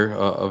thinker,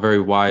 a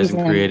very wise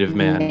and creative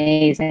man.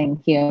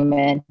 Amazing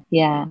human.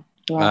 Yeah.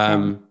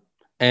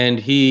 And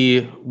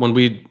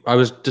I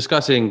was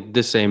discussing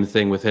this same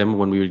thing with him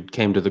when we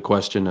came to the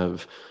question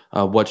of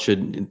what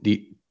should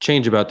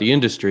change about the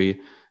industry.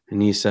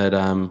 And he said,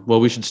 well,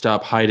 we should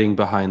stop hiding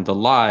behind the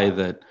lie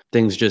that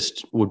things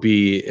just would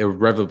be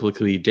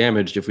irrevocably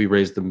damaged if we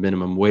raised the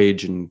minimum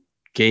wage and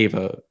gave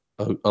a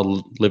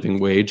living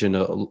wage and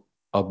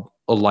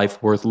a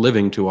life worth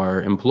living to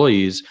our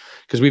employees,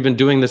 because we've been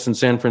doing this in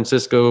San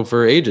Francisco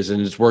for ages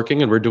and it's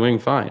working and we're doing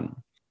fine.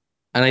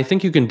 And I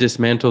think you can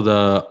dismantle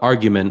the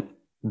argument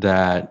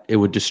that it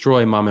would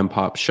destroy mom and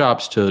pop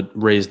shops to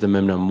raise the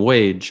minimum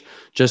wage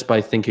just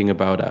by thinking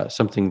about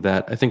something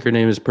that I think her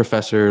name is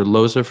Professor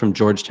Loza from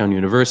Georgetown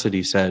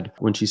University said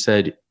when she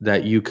said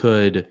that you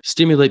could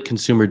stimulate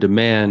consumer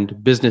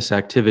demand, business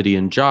activity,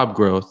 and job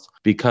growth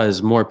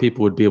because more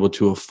people would be able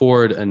to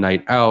afford a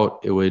night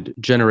out. It would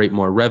generate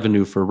more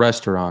revenue for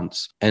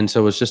restaurants. And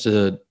so it's just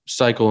a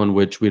cycle in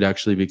which we'd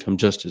actually become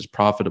just as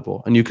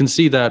profitable. And you can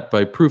see that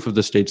by proof of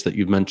the states that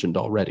you've mentioned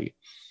already.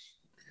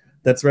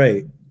 That's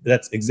right.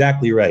 That's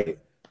exactly right.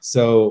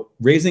 So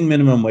raising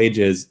minimum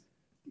wages,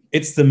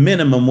 it's the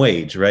minimum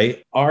wage,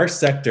 right? Our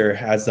sector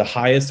has the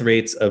highest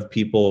rates of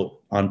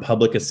people on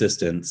public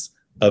assistance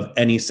of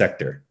any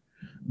sector.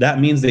 That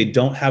means they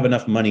don't have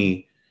enough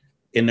money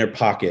in their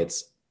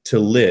pockets to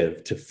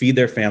live, to feed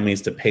their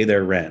families, to pay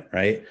their rent,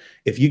 right?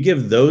 If you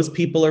give those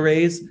people a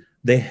raise,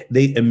 they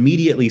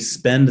immediately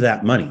spend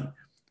that money.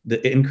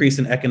 The increase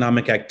in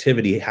economic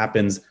activity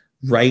happens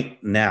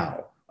right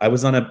now.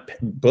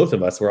 Both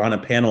of us were on a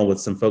panel with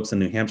some folks in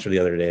New Hampshire the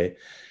other day,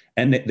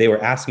 and they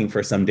were asking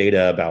for some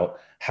data about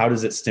how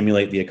does it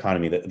stimulate the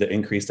economy, the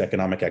increased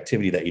economic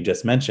activity that you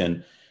just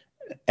mentioned.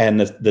 And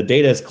the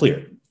data is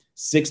clear.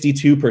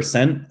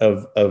 62%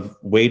 of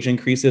wage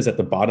increases at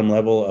the bottom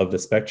level of the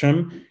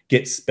spectrum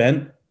get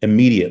spent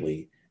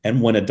immediately.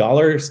 And when a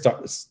dollar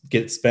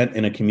gets spent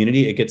in a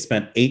community, it gets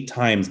spent 8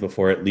 times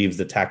before it leaves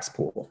the tax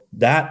pool.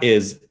 That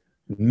is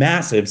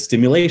massive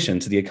stimulation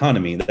to the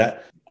economy.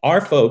 That our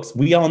folks,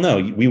 we all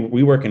know, we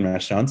work in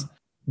restaurants.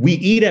 We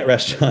eat at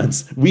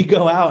restaurants. We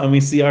go out and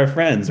we see our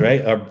friends,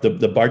 right?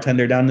 The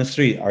bartender down the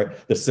street,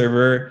 the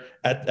server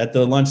at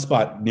the lunch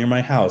spot near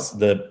my house,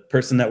 the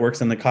person that works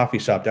in the coffee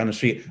shop down the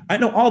street. I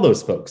know all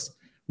those folks.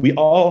 We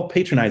all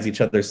patronize each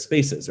other's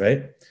spaces,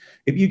 right?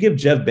 If you give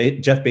Jeff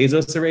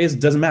Bezos a raise,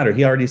 it doesn't matter.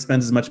 He already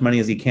spends as much money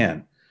as he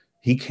can.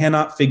 He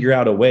cannot figure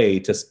out a way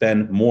to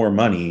spend more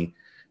money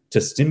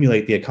to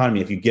stimulate the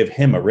economy if you give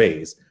him a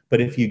raise. But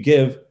if you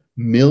give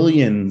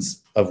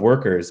millions of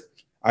workers,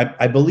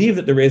 I believe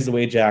that the Raise the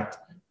Wage Act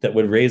that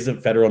would raise the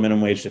federal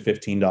minimum wage to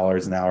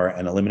 $15 an hour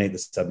and eliminate the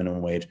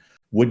sub-minimum wage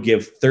would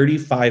give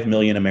 35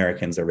 million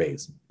Americans a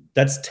raise.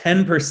 That's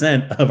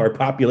 10% of our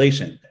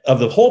population, of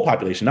the whole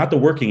population, not the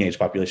working age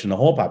population, the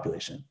whole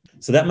population.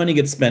 So that money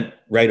gets spent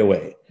right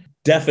away.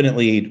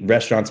 Definitely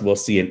restaurants will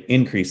see an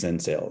increase in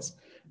sales.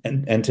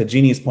 And to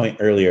Jeannie's point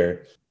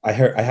earlier, I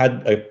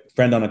had a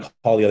friend on a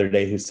call the other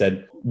day who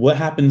said, what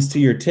happens to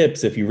your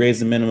tips if you raise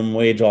the minimum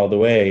wage all the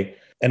way?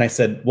 And I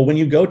said, well, when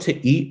you go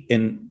to eat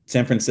in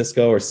San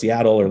Francisco or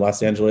Seattle or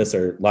Los Angeles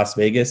or Las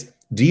Vegas,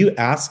 do you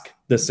ask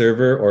the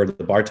server or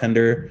the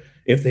bartender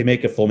if they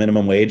make a full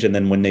minimum wage? And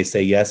then when they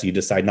say yes, you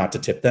decide not to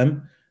tip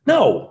them?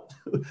 No,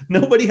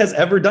 nobody has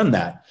ever done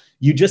that.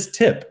 You just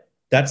tip.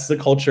 That's the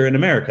culture in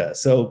America.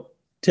 So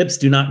tips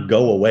do not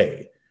go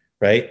away,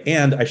 right?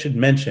 And I should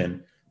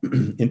mention,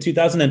 in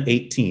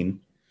 2018,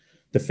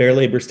 the Fair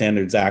Labor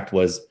Standards Act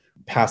was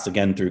passed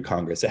again through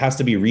Congress. It has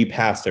to be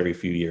repassed every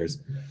few years.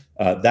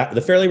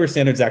 The Fair Labor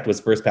Standards Act was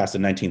first passed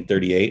in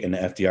 1938 in the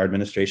FDR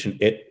administration.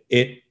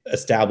 It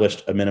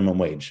established a minimum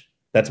wage.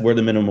 That's where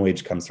the minimum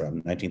wage comes from,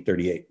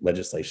 1938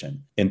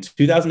 legislation. In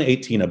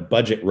 2018, a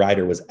budget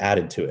rider was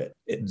added to it.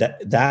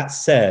 That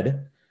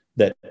said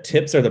that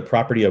tips are the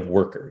property of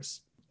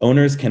workers.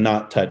 Owners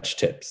cannot touch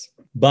tips.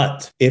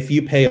 But if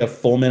you pay a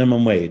full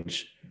minimum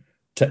wage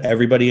to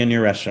everybody in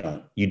your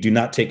restaurant, you do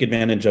not take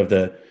advantage of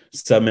the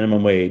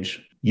sub-minimum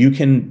wage, you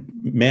can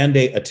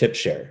mandate a tip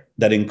share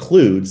that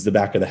includes the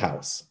back of the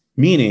house.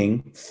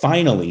 Meaning,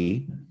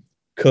 finally,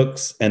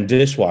 cooks and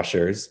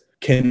dishwashers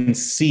can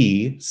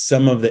see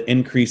some of the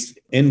increased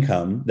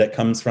income that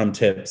comes from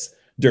tips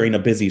during a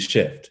busy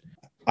shift.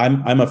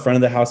 I'm a front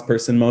of the house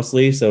person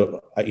mostly.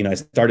 So, I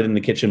started in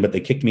the kitchen, but they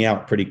kicked me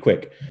out pretty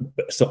quick.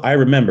 So I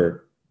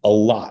remember a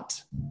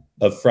lot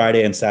of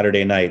Friday and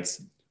Saturday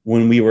nights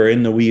when we were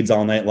in the weeds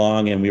all night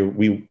long and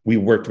we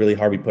worked really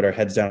hard. We put our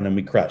heads down and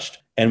we crushed,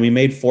 and we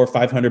made $400 or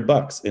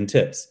 $500 in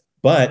tips,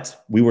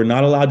 but we were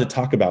not allowed to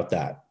talk about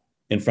that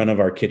in front of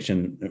our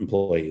kitchen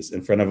employees,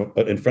 in front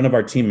of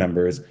our team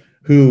members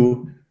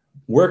who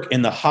work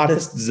in the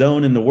hottest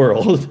zone in the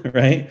world,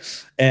 right?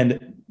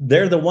 And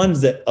they're the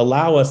ones that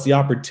allow us the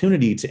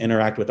opportunity to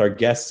interact with our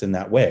guests in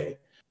that way.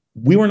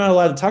 We were not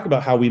allowed to talk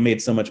about how we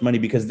made so much money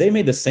because they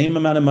made the same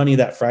amount of money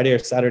that Friday or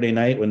Saturday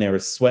night when they were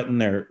sweating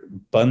their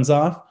buns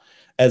off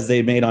as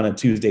they made on a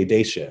Tuesday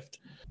day shift.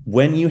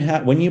 When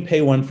you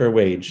pay one fair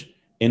wage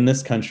in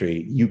this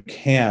country, you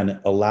can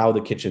allow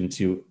the kitchen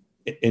to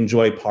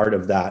enjoy part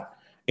of that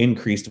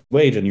increased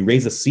wage, and you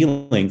raise a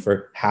ceiling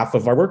for half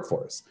of our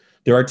workforce.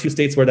 There are 2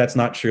 states where that's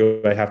not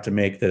true. I have to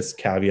make this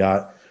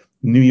caveat.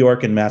 New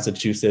York and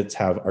Massachusetts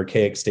have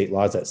archaic state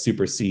laws that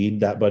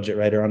supersede that budget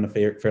rider on the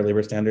Fair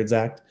Labor Standards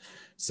Act.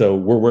 So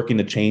we're working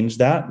to change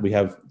that. We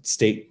have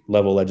state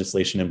level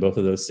legislation in both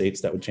of those states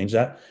that would change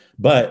that.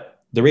 But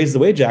the Raise the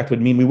Wage Act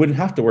would mean we wouldn't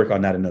have to work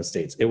on that in those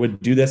states. It would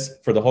do this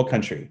for the whole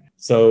country.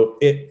 So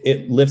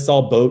it lifts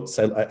all boats.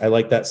 I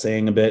like that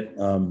saying a bit.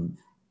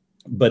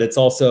 But it's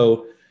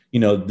also,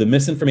 the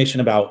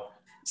misinformation about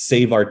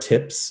save our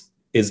tips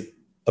is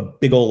a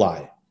big old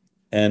lie.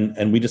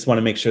 And we just want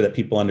to make sure that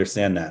people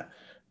understand that.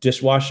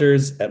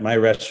 Dishwashers at my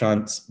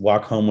restaurants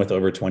walk home with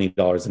over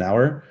 $20 an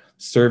hour.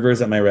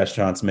 Servers at my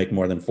restaurants make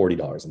more than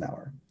 $40 an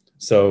hour.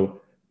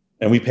 So,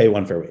 and we pay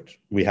one fair wage.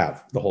 We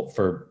have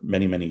for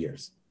many, many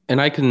years. And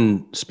I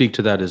can speak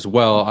to that as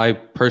well. I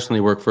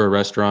personally work for a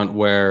restaurant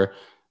where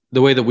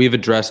the way that we've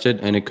addressed it,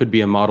 and it could be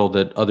a model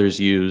that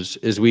others use,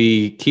 is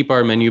we keep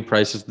our menu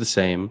prices the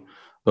same,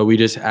 but we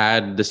just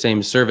add the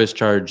same service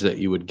charge that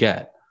you would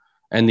get.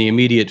 And the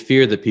immediate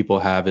fear that people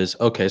have is,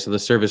 okay, so the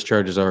service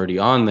charge is already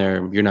on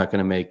there. You're not going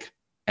to make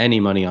any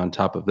money on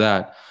top of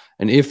that.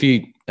 And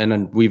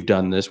and we've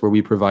done this where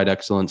we provide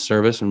excellent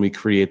service and we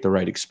create the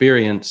right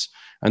experience.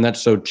 And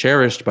that's so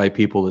cherished by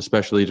people,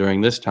 especially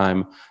during this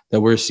time,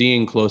 that we're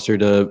seeing closer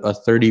to a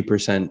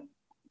 30%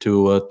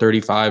 to a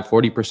 35,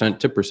 40%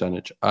 tip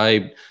percentage.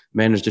 I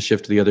managed a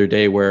shift the other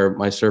day where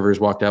my servers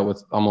walked out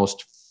with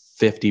almost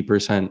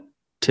 50%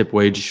 tip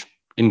wage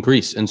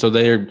increase. And so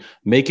they're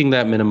making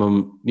that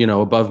minimum,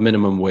 above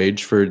minimum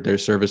wage for their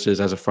services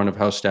as a front of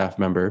house staff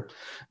member.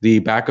 The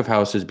back of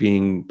house is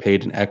being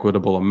paid an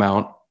equitable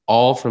amount,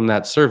 all from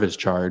that service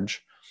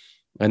charge.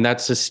 And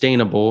that's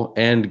sustainable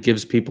and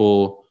gives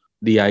people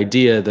the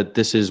idea that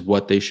this is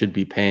what they should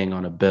be paying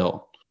on a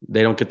bill.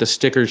 They don't get the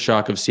sticker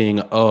shock of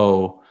seeing,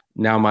 oh,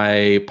 now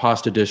my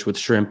pasta dish with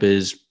shrimp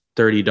is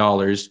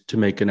 $30 to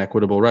make an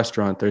equitable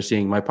restaurant. They're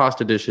seeing my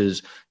pasta dish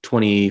is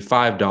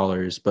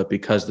 $25, but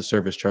because the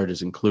service charge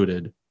is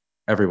included,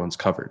 everyone's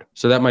covered.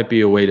 So that might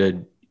be a way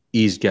to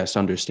ease guest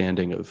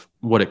understanding of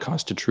what it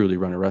costs to truly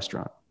run a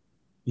restaurant.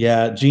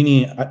 Yeah,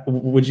 Jeannie,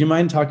 would you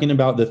mind talking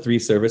about the 3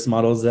 service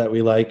models that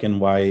we like and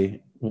why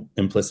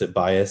implicit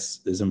bias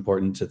is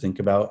important to think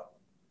about?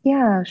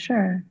 Yeah,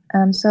 sure.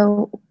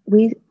 So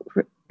we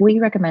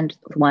recommend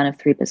one of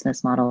 3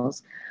 business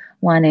models.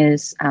 One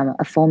is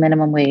a full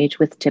minimum wage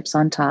with tips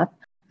on top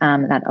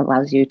that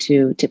allows you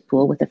to tip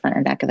pool with the front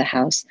and back of the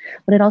house.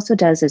 What it also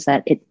does is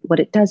that it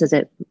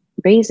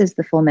raises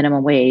the full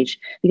minimum wage,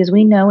 because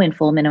we know in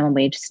full minimum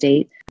wage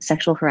state,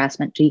 sexual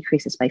harassment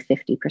decreases by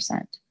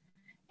 50%.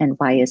 And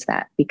why is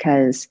that?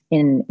 Because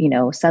in,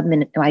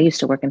 I used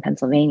to work in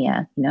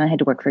Pennsylvania, I had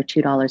to work for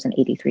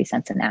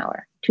 $2.83 an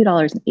hour,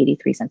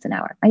 $2.83 an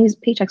hour. My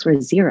paychecks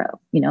were zero,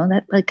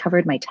 that like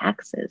covered my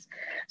taxes.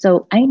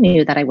 So I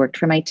knew that I worked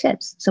for my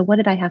tips. So what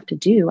did I have to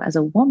do as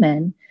a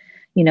woman?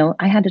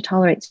 I had to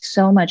tolerate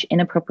so much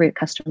inappropriate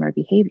customer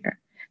behavior.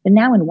 But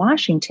now in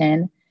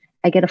Washington,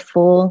 I get a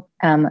full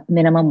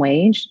minimum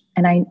wage,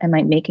 and I am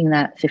like making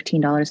that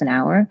 $15 an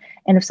hour.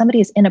 And if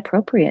somebody is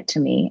inappropriate to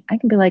me, I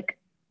can be like,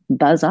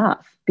 buzz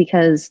off,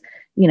 because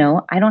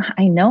I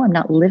know I'm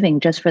not living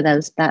just for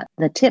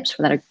the tips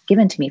that are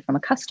given to me from a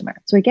customer.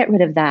 So we get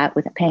rid of that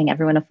with paying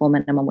everyone a full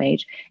minimum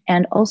wage.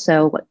 And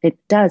also what it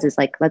does is,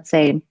 like, let's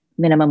say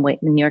minimum wage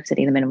in New York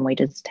City, the minimum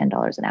wage is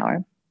 $10 an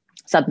hour,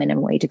 sub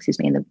minimum wage,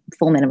 and the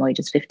full minimum wage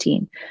is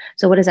 15.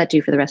 So what does that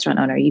do for the restaurant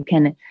owner? You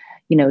can,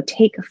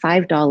 take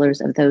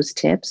 $5 of those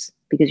tips,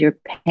 because you're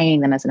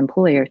paying them as an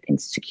employer in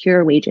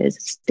secure wages,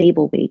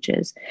 stable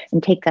wages,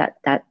 and take that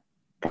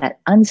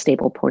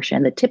unstable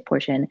portion, the tip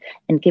portion,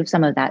 and give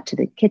some of that to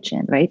the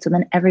kitchen, right? So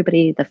then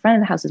everybody, the front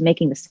of the house is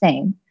making the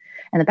same,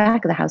 and the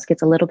back of the house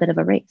gets a little bit of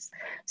a raise.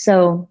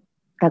 So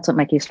that's what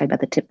Mikey was talking about,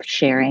 the tip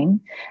sharing.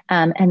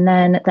 And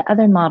then the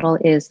other model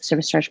is the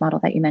service charge model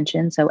that you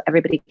mentioned. So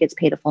everybody gets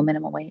paid a full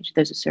minimum wage.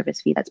 There's a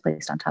service fee that's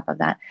placed on top of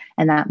that,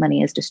 and that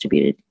money is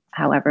distributed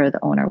however the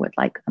owner would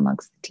like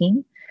amongst the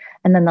team.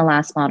 And then the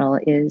last model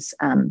is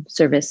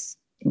service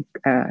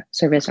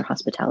or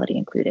hospitality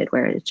included,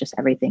 where it's just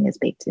everything is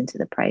baked into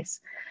the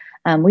price.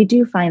 We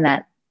do find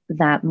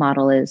that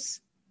model is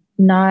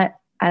not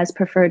as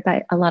preferred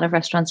by a lot of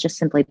restaurants, just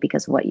simply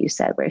because of what you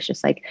said, where it's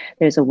just like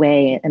there's a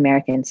way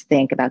Americans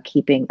think about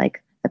keeping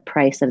like the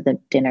price of the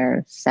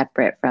dinner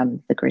separate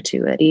from the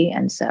gratuity,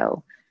 and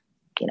so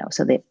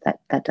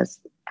that does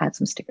add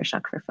some sticker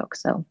shock for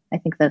folks. So I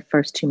think the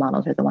first two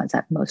models are the ones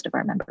that most of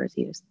our members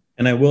use.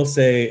 And I will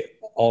say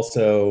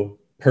also,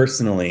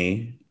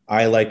 personally,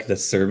 I like the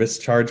service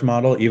charge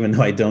model, even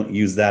though I don't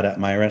use that at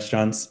my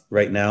restaurants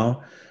right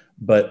now.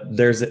 But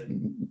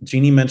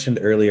Jeannie mentioned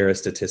earlier a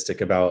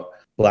statistic about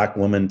Black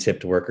women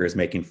tipped workers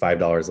making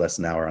 $5 less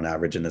an hour on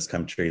average in this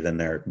country than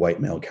their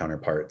white male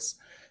counterparts.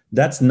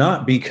 That's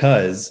not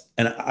because,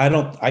 and I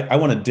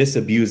want to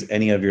disabuse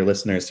any of your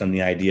listeners from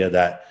the idea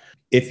that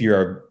if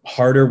you're a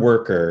harder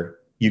worker,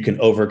 you can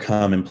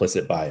overcome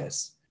implicit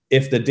bias.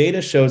 If the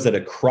data shows that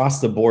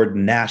across the board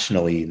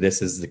nationally, this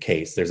is the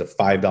case, there's a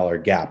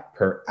 $5 gap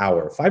per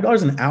hour.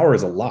 $5 an hour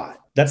is a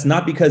lot. That's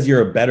not because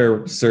you're a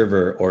better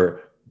server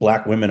or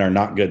Black women are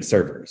not good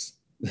servers,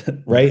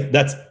 right?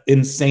 That's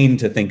insane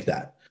to think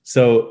that.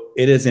 So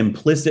it is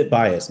implicit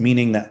bias,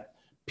 meaning that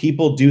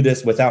people do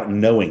this without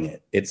knowing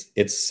it.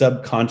 It's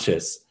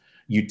subconscious.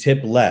 You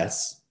tip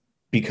less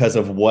because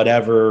of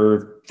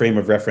whatever frame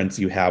of reference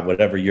you have,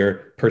 whatever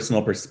your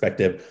personal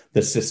perspective,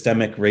 the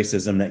systemic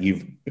racism that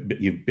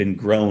you've been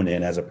grown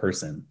in as a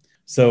person.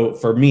 So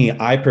for me,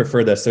 I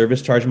prefer the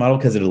service charge model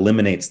because it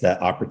eliminates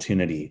that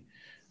opportunity.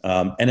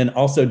 And then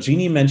also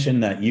Jeannie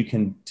mentioned that you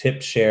can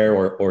tip share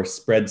or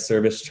spread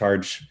service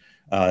charge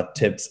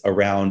tips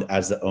around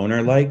as the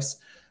owner likes.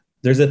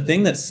 There's a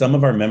thing that some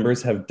of our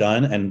members have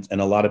done, and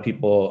a lot of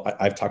people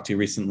I've talked to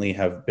recently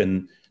have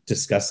been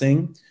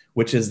discussing,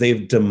 which is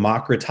they've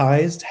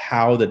democratized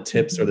how the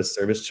tips or the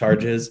service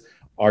charges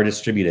are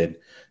distributed.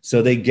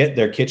 So they get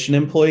their kitchen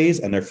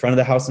employees and their front of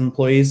the house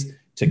employees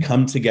to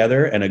come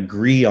together and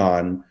agree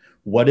on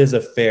what is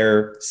a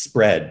fair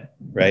spread,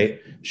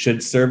 right?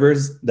 Should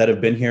servers that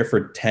have been here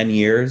for 10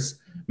 years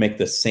make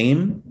the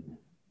same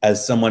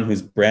as someone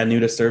who's brand new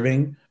to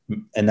serving,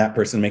 and that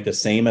person make the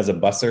same as a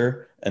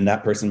busser, and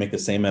that person make the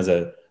same as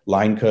a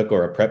line cook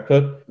or a prep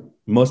cook?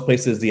 Most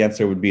places, the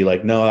answer would be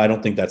like, no, I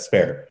don't think that's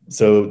fair.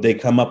 So they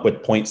come up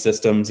with point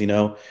systems.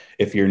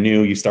 If you're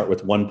new, you start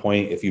with 1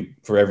 point.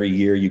 For every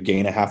year, you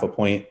gain a half a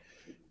point,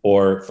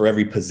 or for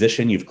every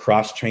position you've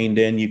cross-trained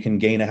in, you can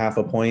gain a half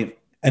a point.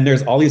 And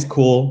there's all these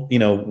cool,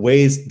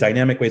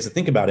 dynamic ways to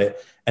think about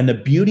it. And the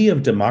beauty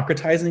of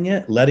democratizing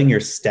it, letting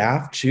your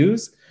staff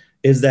choose,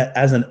 is that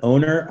as an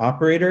owner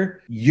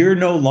operator, you're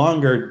no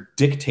longer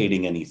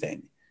dictating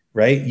anything,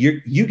 right?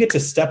 You get to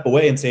step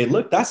away and say,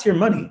 look, that's your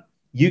money.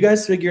 You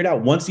guys figure it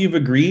out. Once you've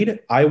agreed,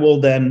 I will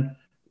then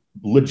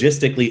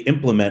logistically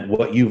implement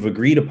what you've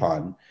agreed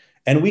upon.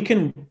 And we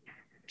can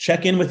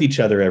check in with each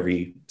other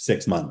every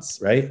 6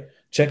 months, right?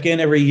 Check in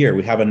every year.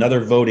 We have another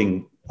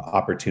voting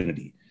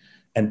opportunity.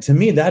 And to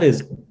me, that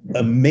is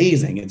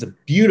amazing. It's a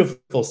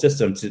beautiful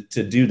system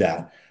to do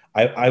that.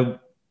 I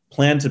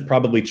plan to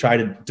probably try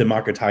to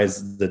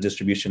democratize the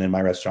distribution in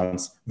my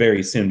restaurants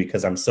very soon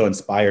because I'm so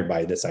inspired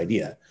by this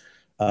idea.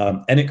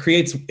 And it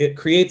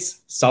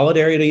creates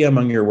solidarity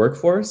among your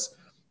workforce,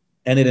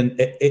 and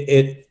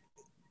it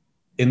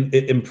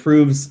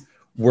improves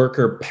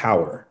worker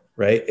power,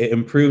 right? It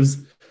improves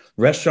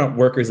restaurant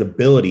workers'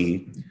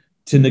 ability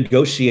to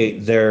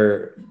negotiate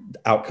their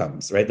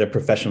outcomes, right? Their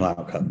professional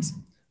outcomes.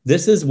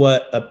 This is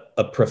what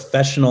a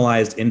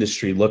professionalized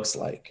industry looks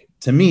like.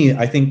 To me,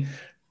 I think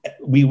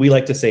we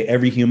like to say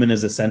every human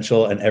is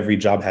essential and every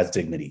job has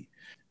dignity.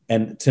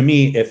 And to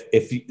me,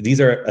 if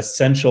these are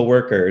essential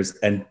workers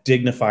and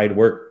dignified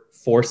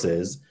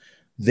workforces,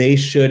 they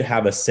should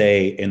have a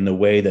say in the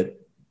way that,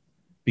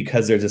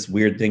 because there's this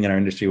weird thing in our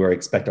industry where we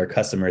expect our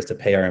customers to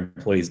pay our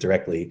employees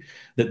directly,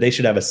 that they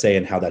should have a say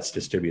in how that's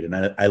distributed.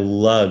 And I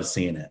love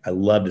seeing it. I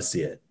love to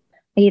see it.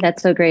 Hey,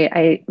 that's so great.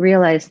 I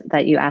realized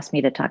that you asked me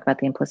to talk about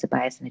the implicit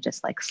bias and it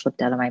just like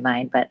slipped out of my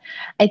mind. But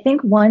I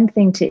think one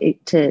thing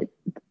to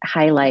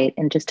highlight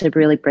and just to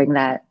really bring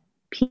that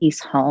piece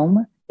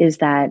home is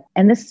that,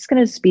 and this is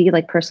going to be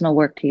like personal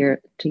work to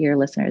your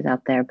listeners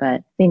out there,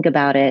 but think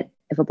about it.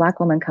 If a Black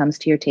woman comes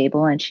to your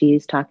table and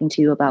she's talking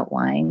to you about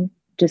wine,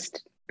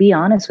 just be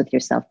honest with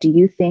yourself. Do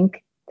you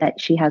think that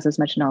she has as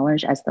much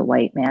knowledge as the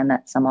white man,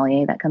 that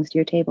sommelier that comes to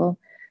your table?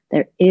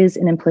 There is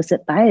an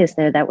implicit bias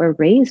there that we're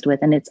raised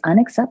with, and it's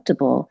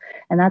unacceptable.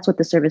 And that's what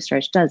the service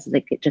charge does.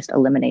 Like, it just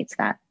eliminates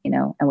that,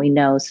 and we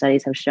know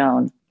studies have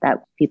shown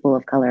that people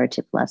of color are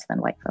tipped less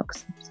than white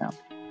folks. So.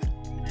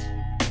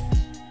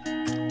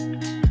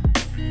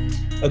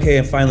 Okay,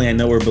 and finally, I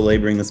know we're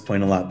belaboring this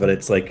point a lot, but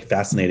it's like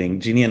fascinating.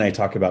 Jeannie and I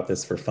talk about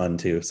this for fun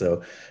too.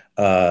 So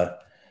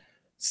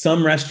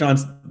some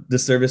restaurants, the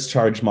service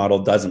charge model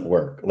doesn't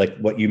work. Like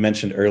what you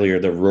mentioned earlier,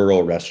 the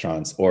rural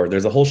restaurants, or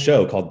there's a whole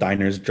show called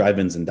Diners,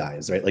 Drive-Ins, and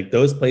Dives, right? Like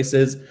those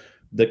places,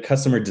 the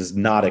customer does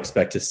not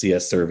expect to see a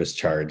service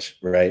charge,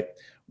 right?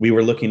 We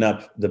were looking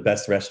up the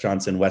best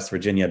restaurants in West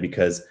Virginia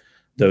because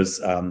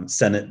those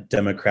Senate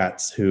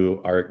Democrats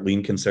who are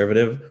lean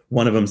conservative,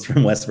 one of them's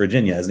from West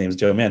Virginia. His name's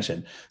Joe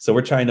Manchin. So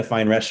we're trying to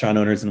find restaurant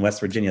owners in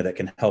West Virginia that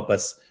can help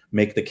us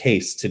make the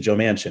case to Joe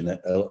Manchin that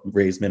a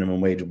raised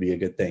minimum wage would be a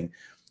good thing.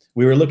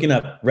 We were looking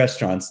up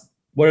restaurants.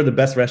 What are the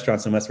best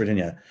restaurants in West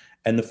Virginia?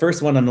 And the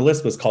first one on the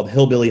list was called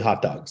Hillbilly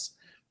Hot Dogs.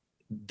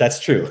 That's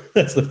true.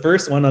 That's the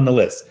first one on the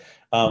list,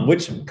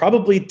 which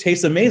probably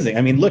tastes amazing.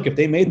 I mean, look, if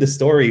they made the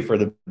story for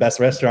the best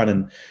restaurant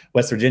in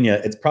West Virginia,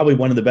 it's probably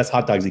one of the best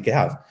hot dogs you could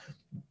have.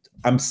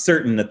 I'm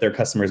certain that their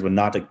customers would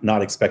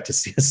not expect to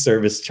see a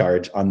service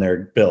charge on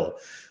their bill.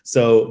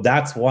 So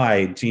that's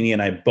why Jeannie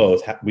and I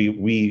both,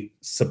 we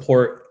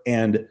support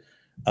and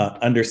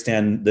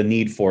understand the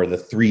need for the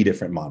three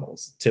different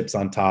models: tips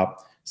on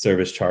top,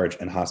 service charge,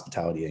 and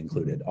hospitality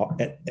included.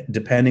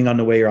 Depending on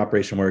the way your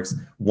operation works,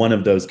 one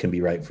of those can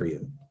be right for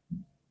you.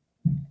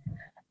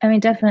 I mean,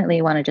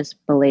 definitely want to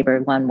just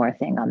belabor one more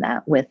thing on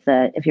that.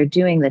 If you're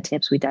doing the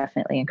tips, we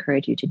definitely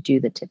encourage you to do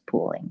the tip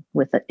pooling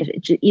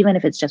even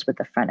if it's just with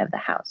the front of the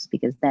house,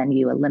 because then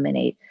you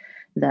eliminate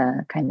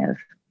the kind of,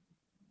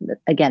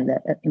 again,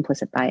 the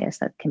implicit bias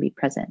that can be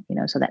present,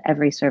 so that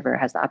every server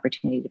has the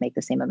opportunity to make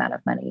the same amount of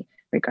money,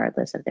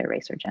 regardless of their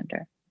race or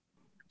gender.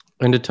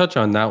 And to touch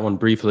on that one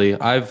briefly,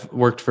 I've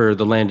worked for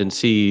the Land and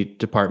Sea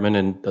Department,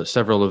 and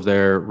several of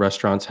their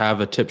restaurants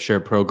have a tip share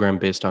program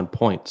based on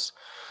points.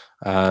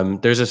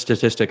 There's a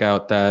statistic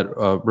out that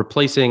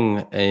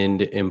replacing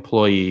an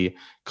employee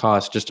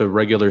costs, just a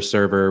regular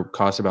server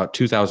costs about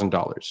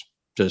 $2,000,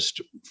 just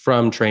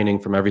from training,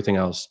 from everything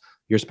else.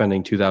 You're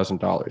spending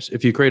 $2,000.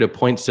 If you create a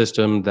point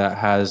system that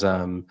has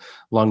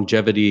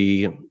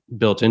longevity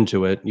built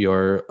into it,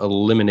 you're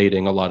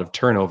eliminating a lot of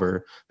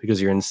turnover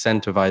because you're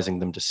incentivizing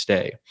them to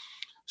stay.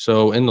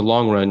 So in the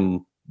long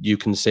run, you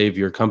can save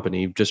your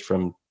company just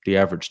from the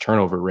average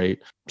turnover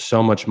rate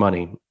so much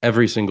money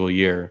every single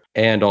year,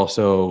 and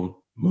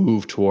also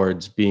move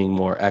towards being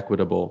more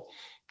equitable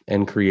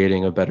and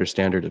creating a better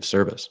standard of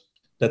service.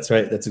 That's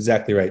right. That's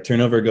exactly right.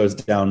 Turnover goes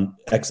down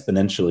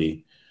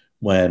exponentially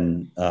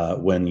when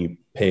you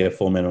pay a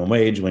full minimum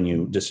wage, when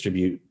you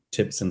distribute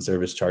tips and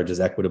service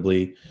charges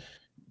equitably.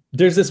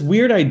 There's this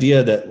weird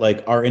idea that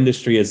like our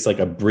industry is like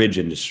a bridge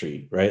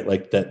industry, right?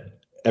 Like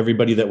that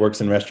everybody that works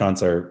in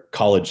restaurants are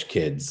college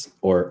kids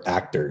or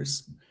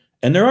actors.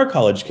 And there are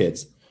college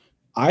kids.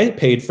 I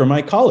paid for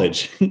my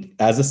college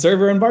as a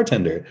server and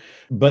bartender,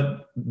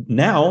 but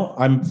now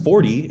I'm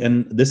 40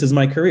 and this is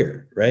my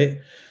career, right?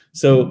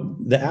 So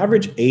the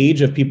average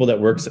age of people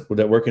that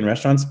work in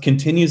restaurants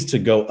continues to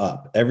go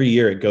up. Every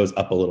year it goes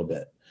up a little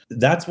bit.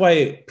 That's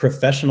why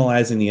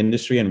professionalizing the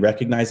industry and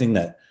recognizing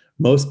that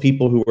most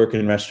people who work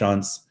in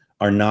restaurants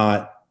are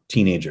not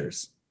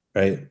teenagers,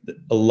 right?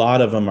 A lot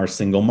of them are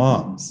single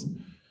moms.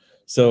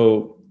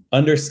 So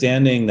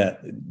understanding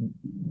that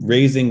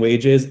raising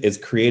wages is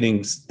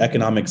creating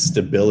economic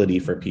stability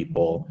for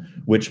people,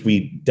 which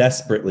we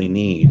desperately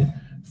need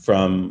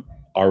from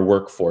our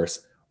workforce.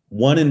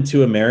 1 in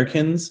 2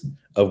 Americans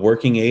of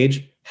working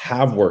age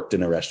have worked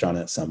in a restaurant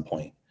at some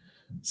point.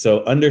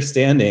 So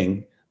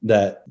understanding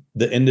that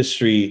the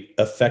industry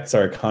affects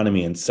our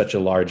economy in such a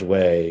large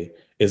way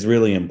is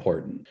really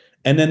important.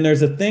 And then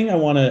there's a thing I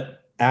want to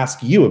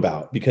ask you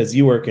about, because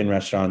you work in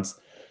restaurants,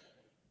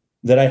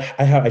 that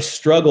I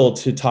struggle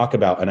to talk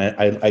about.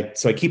 And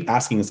so I keep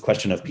asking this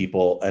question of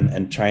people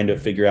and trying to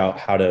figure out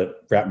how to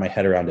wrap my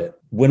head around it.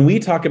 When we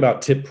talk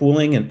about tip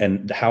pooling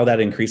and how that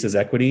increases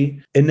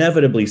equity,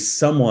 inevitably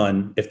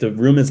someone, if the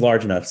room is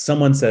large enough,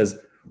 someone says,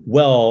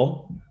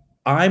 well,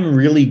 I'm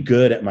really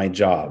good at my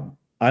job.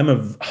 I'm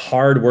a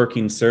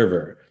hardworking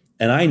server.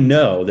 And I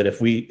know that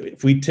if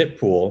we tip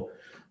pool,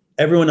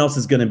 everyone else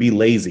is going to be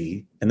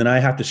lazy. And then I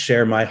have to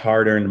share my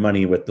hard-earned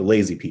money with the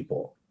lazy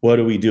people. What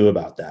do we do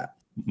about that?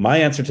 My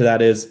answer to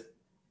that is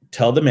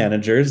tell the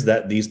managers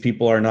that these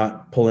people are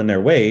not pulling their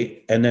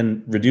weight and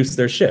then reduce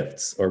their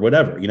shifts or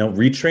whatever,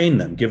 retrain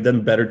them, give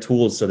them better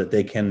tools so that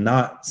they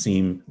cannot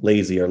seem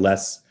lazy or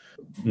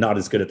not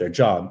as good at their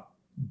job.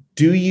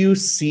 Do you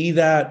see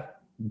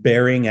that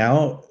bearing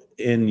out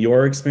in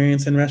your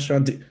experience in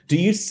restaurants? Do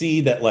you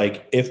see that,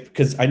 like,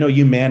 because I know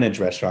you manage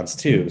restaurants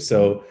too.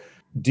 So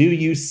do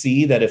you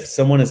see that if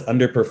someone is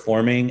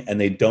underperforming and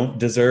they don't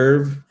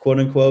deserve, quote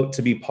unquote,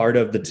 to be part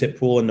of the tip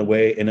pool in the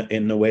way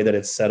that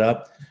it's set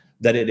up,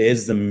 that it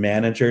is the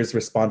manager's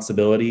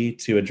responsibility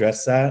to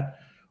address that?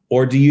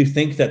 Or do you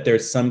think that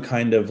there's some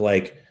kind of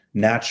like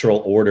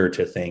natural order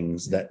to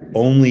things that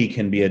only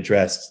can be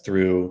addressed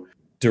through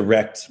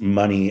direct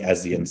money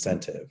as the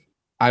incentive?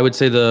 I would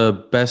say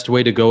the best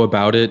way to go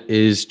about it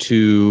is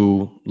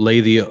to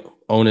lay the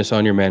onus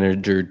on your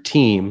manager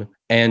team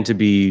and to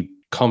be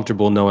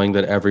comfortable knowing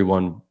that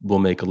everyone will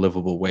make a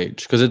livable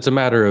wage, because it's a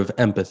matter of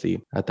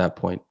empathy at that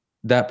point.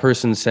 That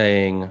person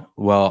saying,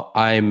 well,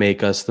 I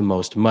make us the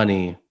most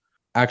money.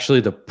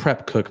 Actually, the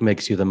prep cook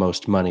makes you the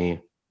most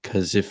money,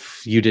 because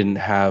if you didn't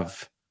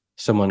have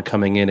someone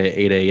coming in at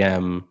 8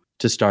 a.m.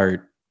 to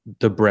start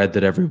the bread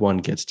that everyone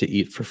gets to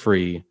eat for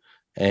free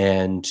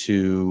and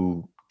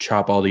to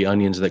chop all the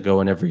onions that go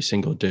in every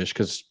single dish,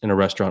 because in a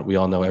restaurant, we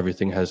all know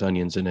everything has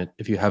onions in it.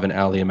 If you have an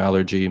allium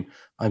allergy,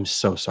 I'm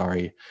so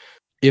sorry.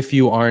 If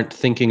you aren't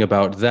thinking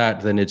about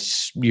that, then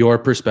it's your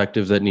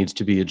perspective that needs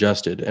to be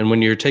adjusted. And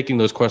when you're taking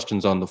those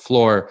questions on the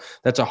floor,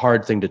 that's a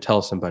hard thing to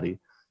tell somebody,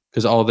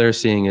 because all they're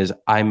seeing is,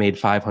 I made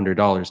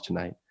 $500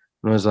 tonight.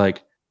 And I was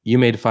like, you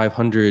made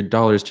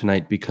 $500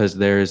 tonight because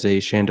there's a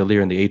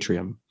chandelier in the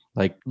atrium.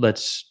 Like,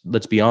 let's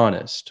be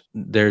honest.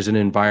 There's an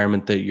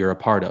environment that you're a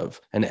part of,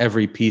 and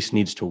every piece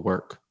needs to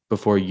work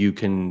before you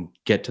can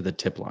get to the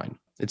tip line.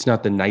 It's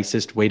not the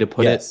nicest way to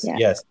put it.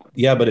 Yes.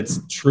 Yeah, but it's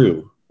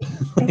true.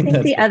 I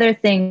think the other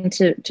thing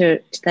to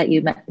that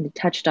you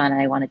touched on,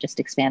 and I want to just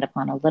expand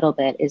upon a little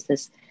bit, is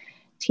this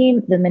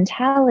the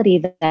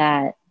mentality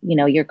that,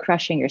 you're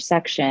crushing your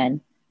section,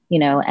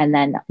 and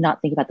then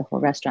not think about the whole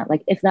restaurant.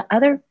 Like, if the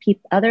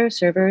other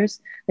servers,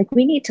 like,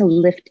 we need to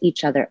lift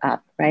each other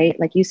up, right?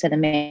 Like you said, the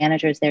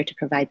manager is there to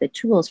provide the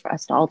tools for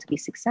us all to be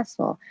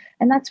successful.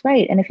 And that's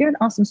right. And if you're an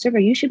awesome server,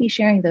 you should be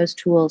sharing those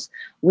tools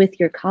with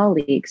your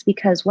colleagues,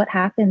 because what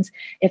happens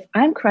if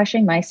I'm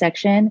crushing my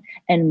section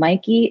and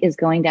Mikey is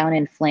going down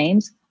in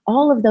flames,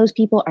 all of those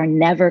people are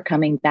never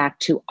coming back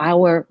to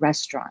our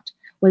restaurant.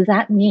 What does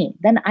that mean?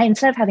 Then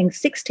instead of having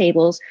 6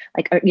 tables,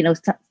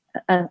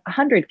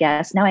 100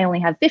 guests, now I only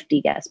have 50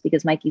 guests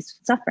because Mikey's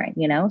suffering,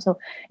 So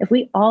if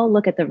we all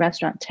look at the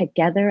restaurant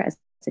together as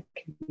a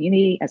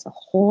community, as a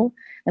whole,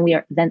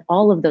 then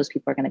all of those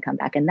people are going to come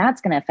back, and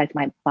that's going to affect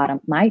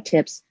my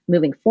tips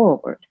moving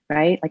forward,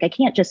 right? Like, I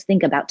can't just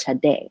think about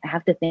today. I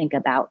have to think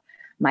about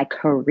my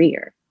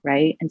career,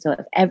 right? And so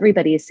if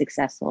everybody is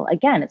successful,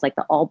 again, it's like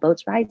the all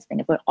boats rise thing.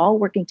 If we're all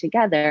working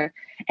together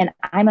and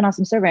I'm an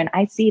awesome server and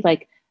I see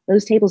like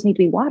those tables need to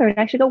be watered,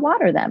 I should go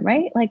water them,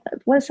 right? Like,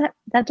 what is that?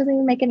 That doesn't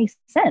even make any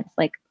sense.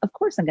 Like, of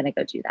course I'm going to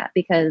go do that,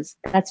 because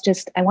that's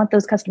just, I want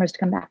those customers to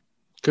come back.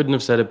 Couldn't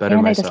have said it better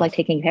and myself. I just like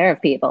taking care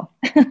of people.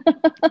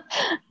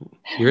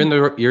 You're in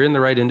the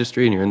right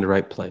industry and you're in the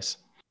right place.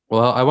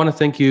 Well, I want to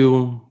thank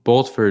you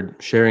both for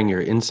sharing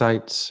your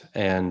insights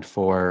and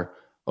for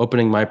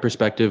opening my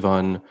perspective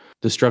on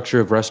the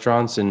structure of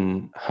restaurants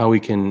and how we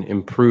can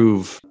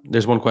improve.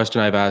 There's one question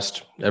I've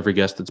asked every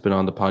guest that's been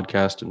on the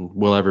podcast and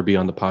will ever be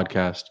on the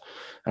podcast.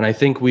 And I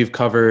think we've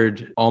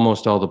covered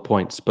almost all the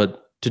points,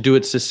 but to do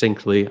it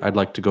succinctly, I'd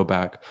like to go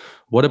back.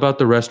 What about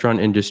the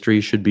restaurant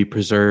industry should be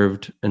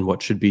preserved and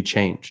what should be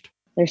changed?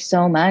 There's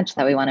so much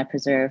that we want to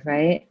preserve,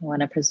 right? We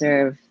want to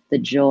preserve the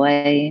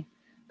joy,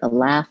 the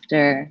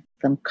laughter,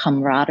 the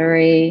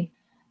camaraderie,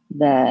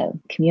 the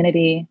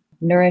community,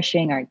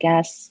 nourishing our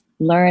guests,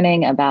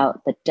 learning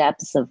about the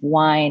depths of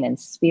wine and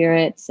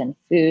spirits and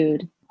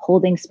food,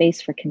 holding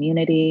space for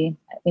community.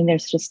 I mean,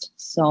 there's just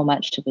so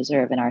much to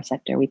preserve in our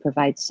sector. We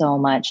provide so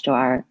much to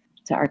our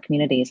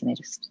communities, and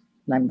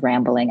I'm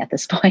rambling at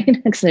this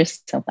point because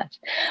there's so much.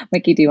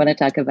 Mikey, do you want to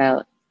talk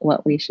about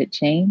what we should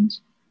change?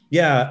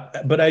 Yeah,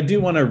 but I do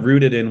want to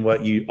root it in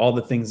all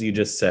the things you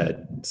just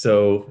said.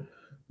 So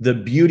the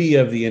beauty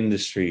of the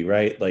industry,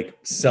 right? Like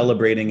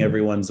celebrating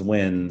everyone's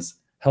wins,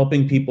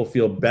 helping people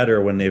feel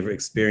better when they've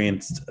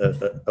experienced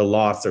a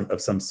loss of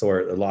some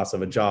sort, a loss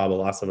of a job, a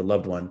loss of a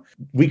loved one.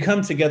 We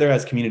come together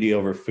as community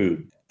over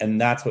food.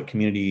 And that's what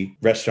community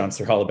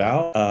restaurants are all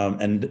about.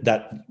 And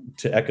that,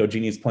 to echo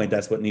Jeannie's point,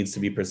 that's what needs to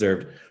be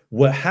preserved.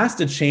 What has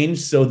to change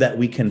so that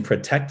we can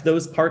protect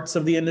those parts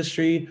of the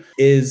industry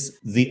is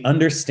the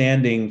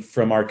understanding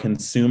from our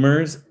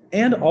consumers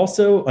and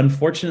also,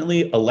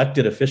 unfortunately,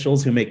 elected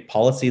officials who make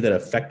policy that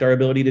affect our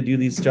ability to do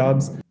these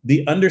jobs,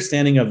 the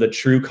understanding of the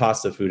true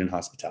cost of food and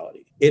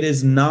hospitality. It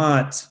is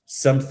not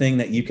something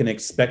that you can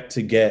expect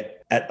to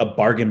get at a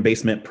bargain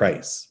basement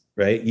price,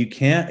 right? You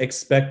can't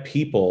expect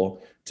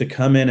people to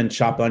come in and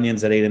chop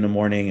onions at 8 in the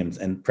morning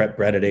and prep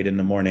bread at 8 in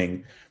the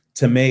morning,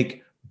 to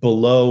make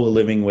below a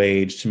living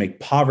wage, to make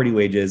poverty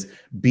wages,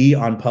 be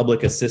on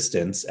public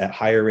assistance at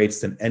higher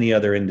rates than any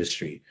other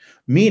industry,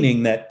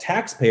 meaning that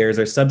taxpayers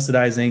are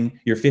subsidizing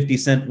your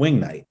 50-cent wing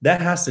night.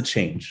 That has to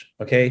change,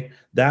 okay?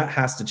 That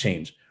has to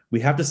change. We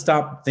have to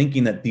stop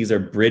thinking that these are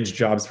bridge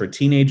jobs for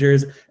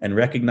teenagers and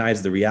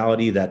recognize the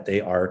reality that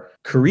they are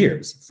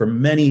careers for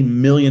many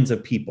millions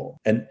of people.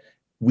 And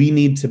we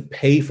need to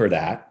pay for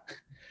that.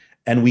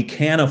 And we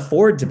can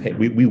afford to pay.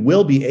 We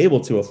will be able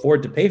to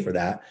afford to pay for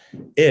that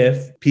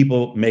if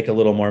people make a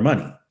little more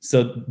money.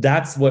 So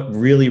that's what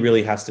really,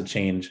 really has to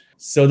change,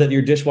 so that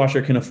your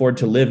dishwasher can afford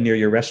to live near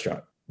your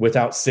restaurant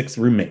without 6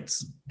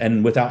 roommates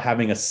and without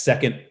having a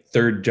second,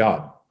 third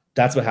job.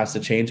 That's what has to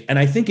change. And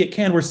I think it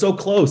can. We're so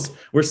close.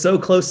 We're so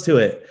close to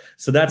it.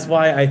 So that's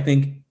why I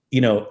think,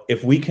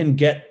 if we can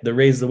get the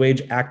Raise the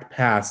Wage Act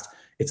passed,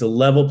 it's a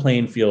level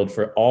playing field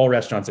for all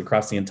restaurants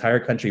across the entire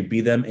country, be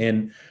them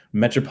in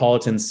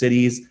metropolitan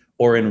cities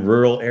or in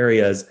rural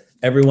areas.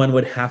 Everyone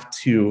would have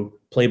to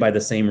play by the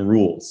same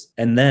rules.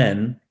 And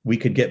then we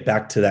could get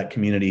back to that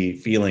community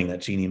feeling that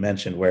Jeannie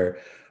mentioned, where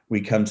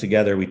we come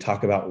together, we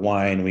talk about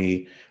wine,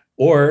 we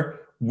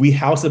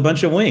house a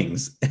bunch of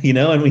wings,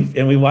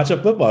 and we watch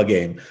a football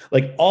game.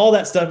 Like, all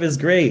that stuff is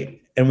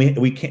great. And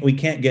we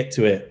can't get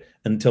to it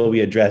until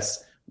we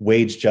address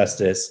wage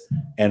justice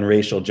and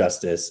racial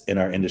justice in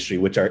our industry,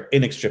 which are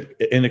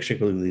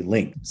inextricably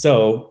linked.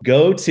 So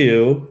go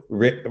to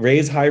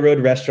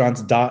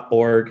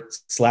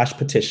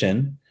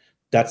raisehighroadrestaurants.org/petition.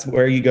 That's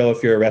where you go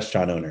if you're a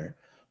restaurant owner.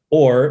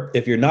 Or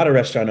if you're not a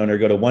restaurant owner,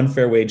 go to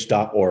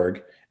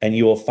onefairwage.org and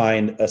you will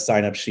find a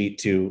sign-up sheet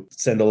to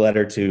send a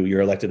letter to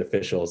your elected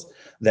officials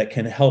that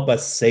can help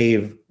us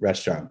save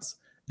restaurants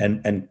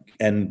and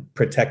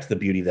protect the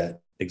beauty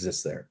that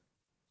exists there.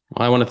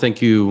 Well, I want to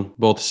thank you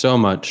both so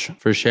much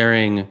for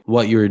sharing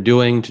what you're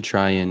doing to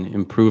try and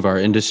improve our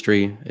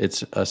industry.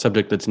 It's a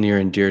subject that's near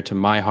and dear to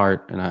my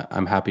heart, and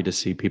I'm happy to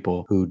see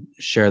people who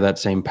share that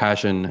same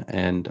passion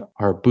and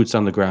are boots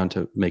on the ground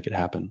to make it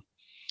happen.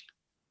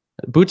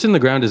 Boots in the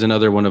ground is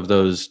another one of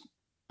those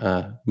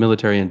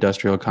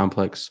military-industrial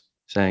complex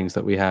sayings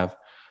that we have.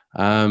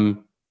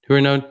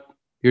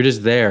 You're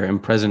just there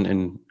and present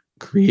and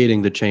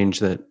creating the change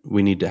that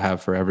we need to have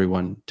for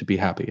everyone to be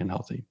happy and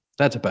healthy.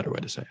 That's a better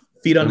way to say it.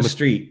 Feet on the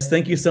street.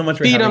 Thank you so much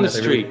for having us. Feet on the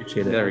street. I really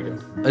appreciate it. There we go.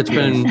 It's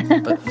been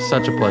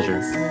such a pleasure.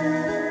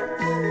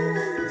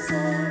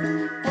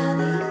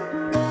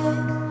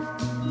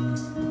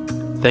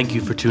 Thank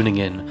you for tuning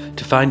in.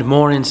 To find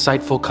more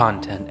insightful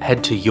content,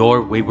 head to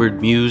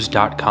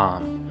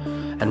yourwaywardmuse.com.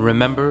 And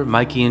remember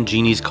Mikey and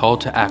Jeannie's call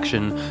to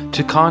action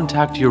to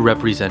contact your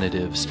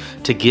representatives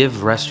to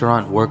give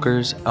restaurant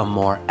workers a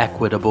more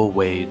equitable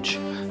wage.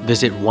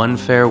 Visit One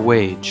Fair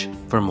Wage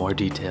for more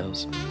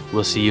details.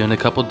 We'll see you in a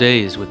couple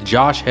days with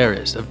Josh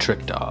Harris of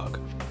Trick Dog.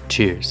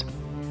 Cheers.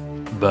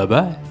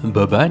 Bye-bye.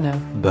 Bye-bye now.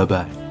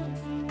 Bye-bye.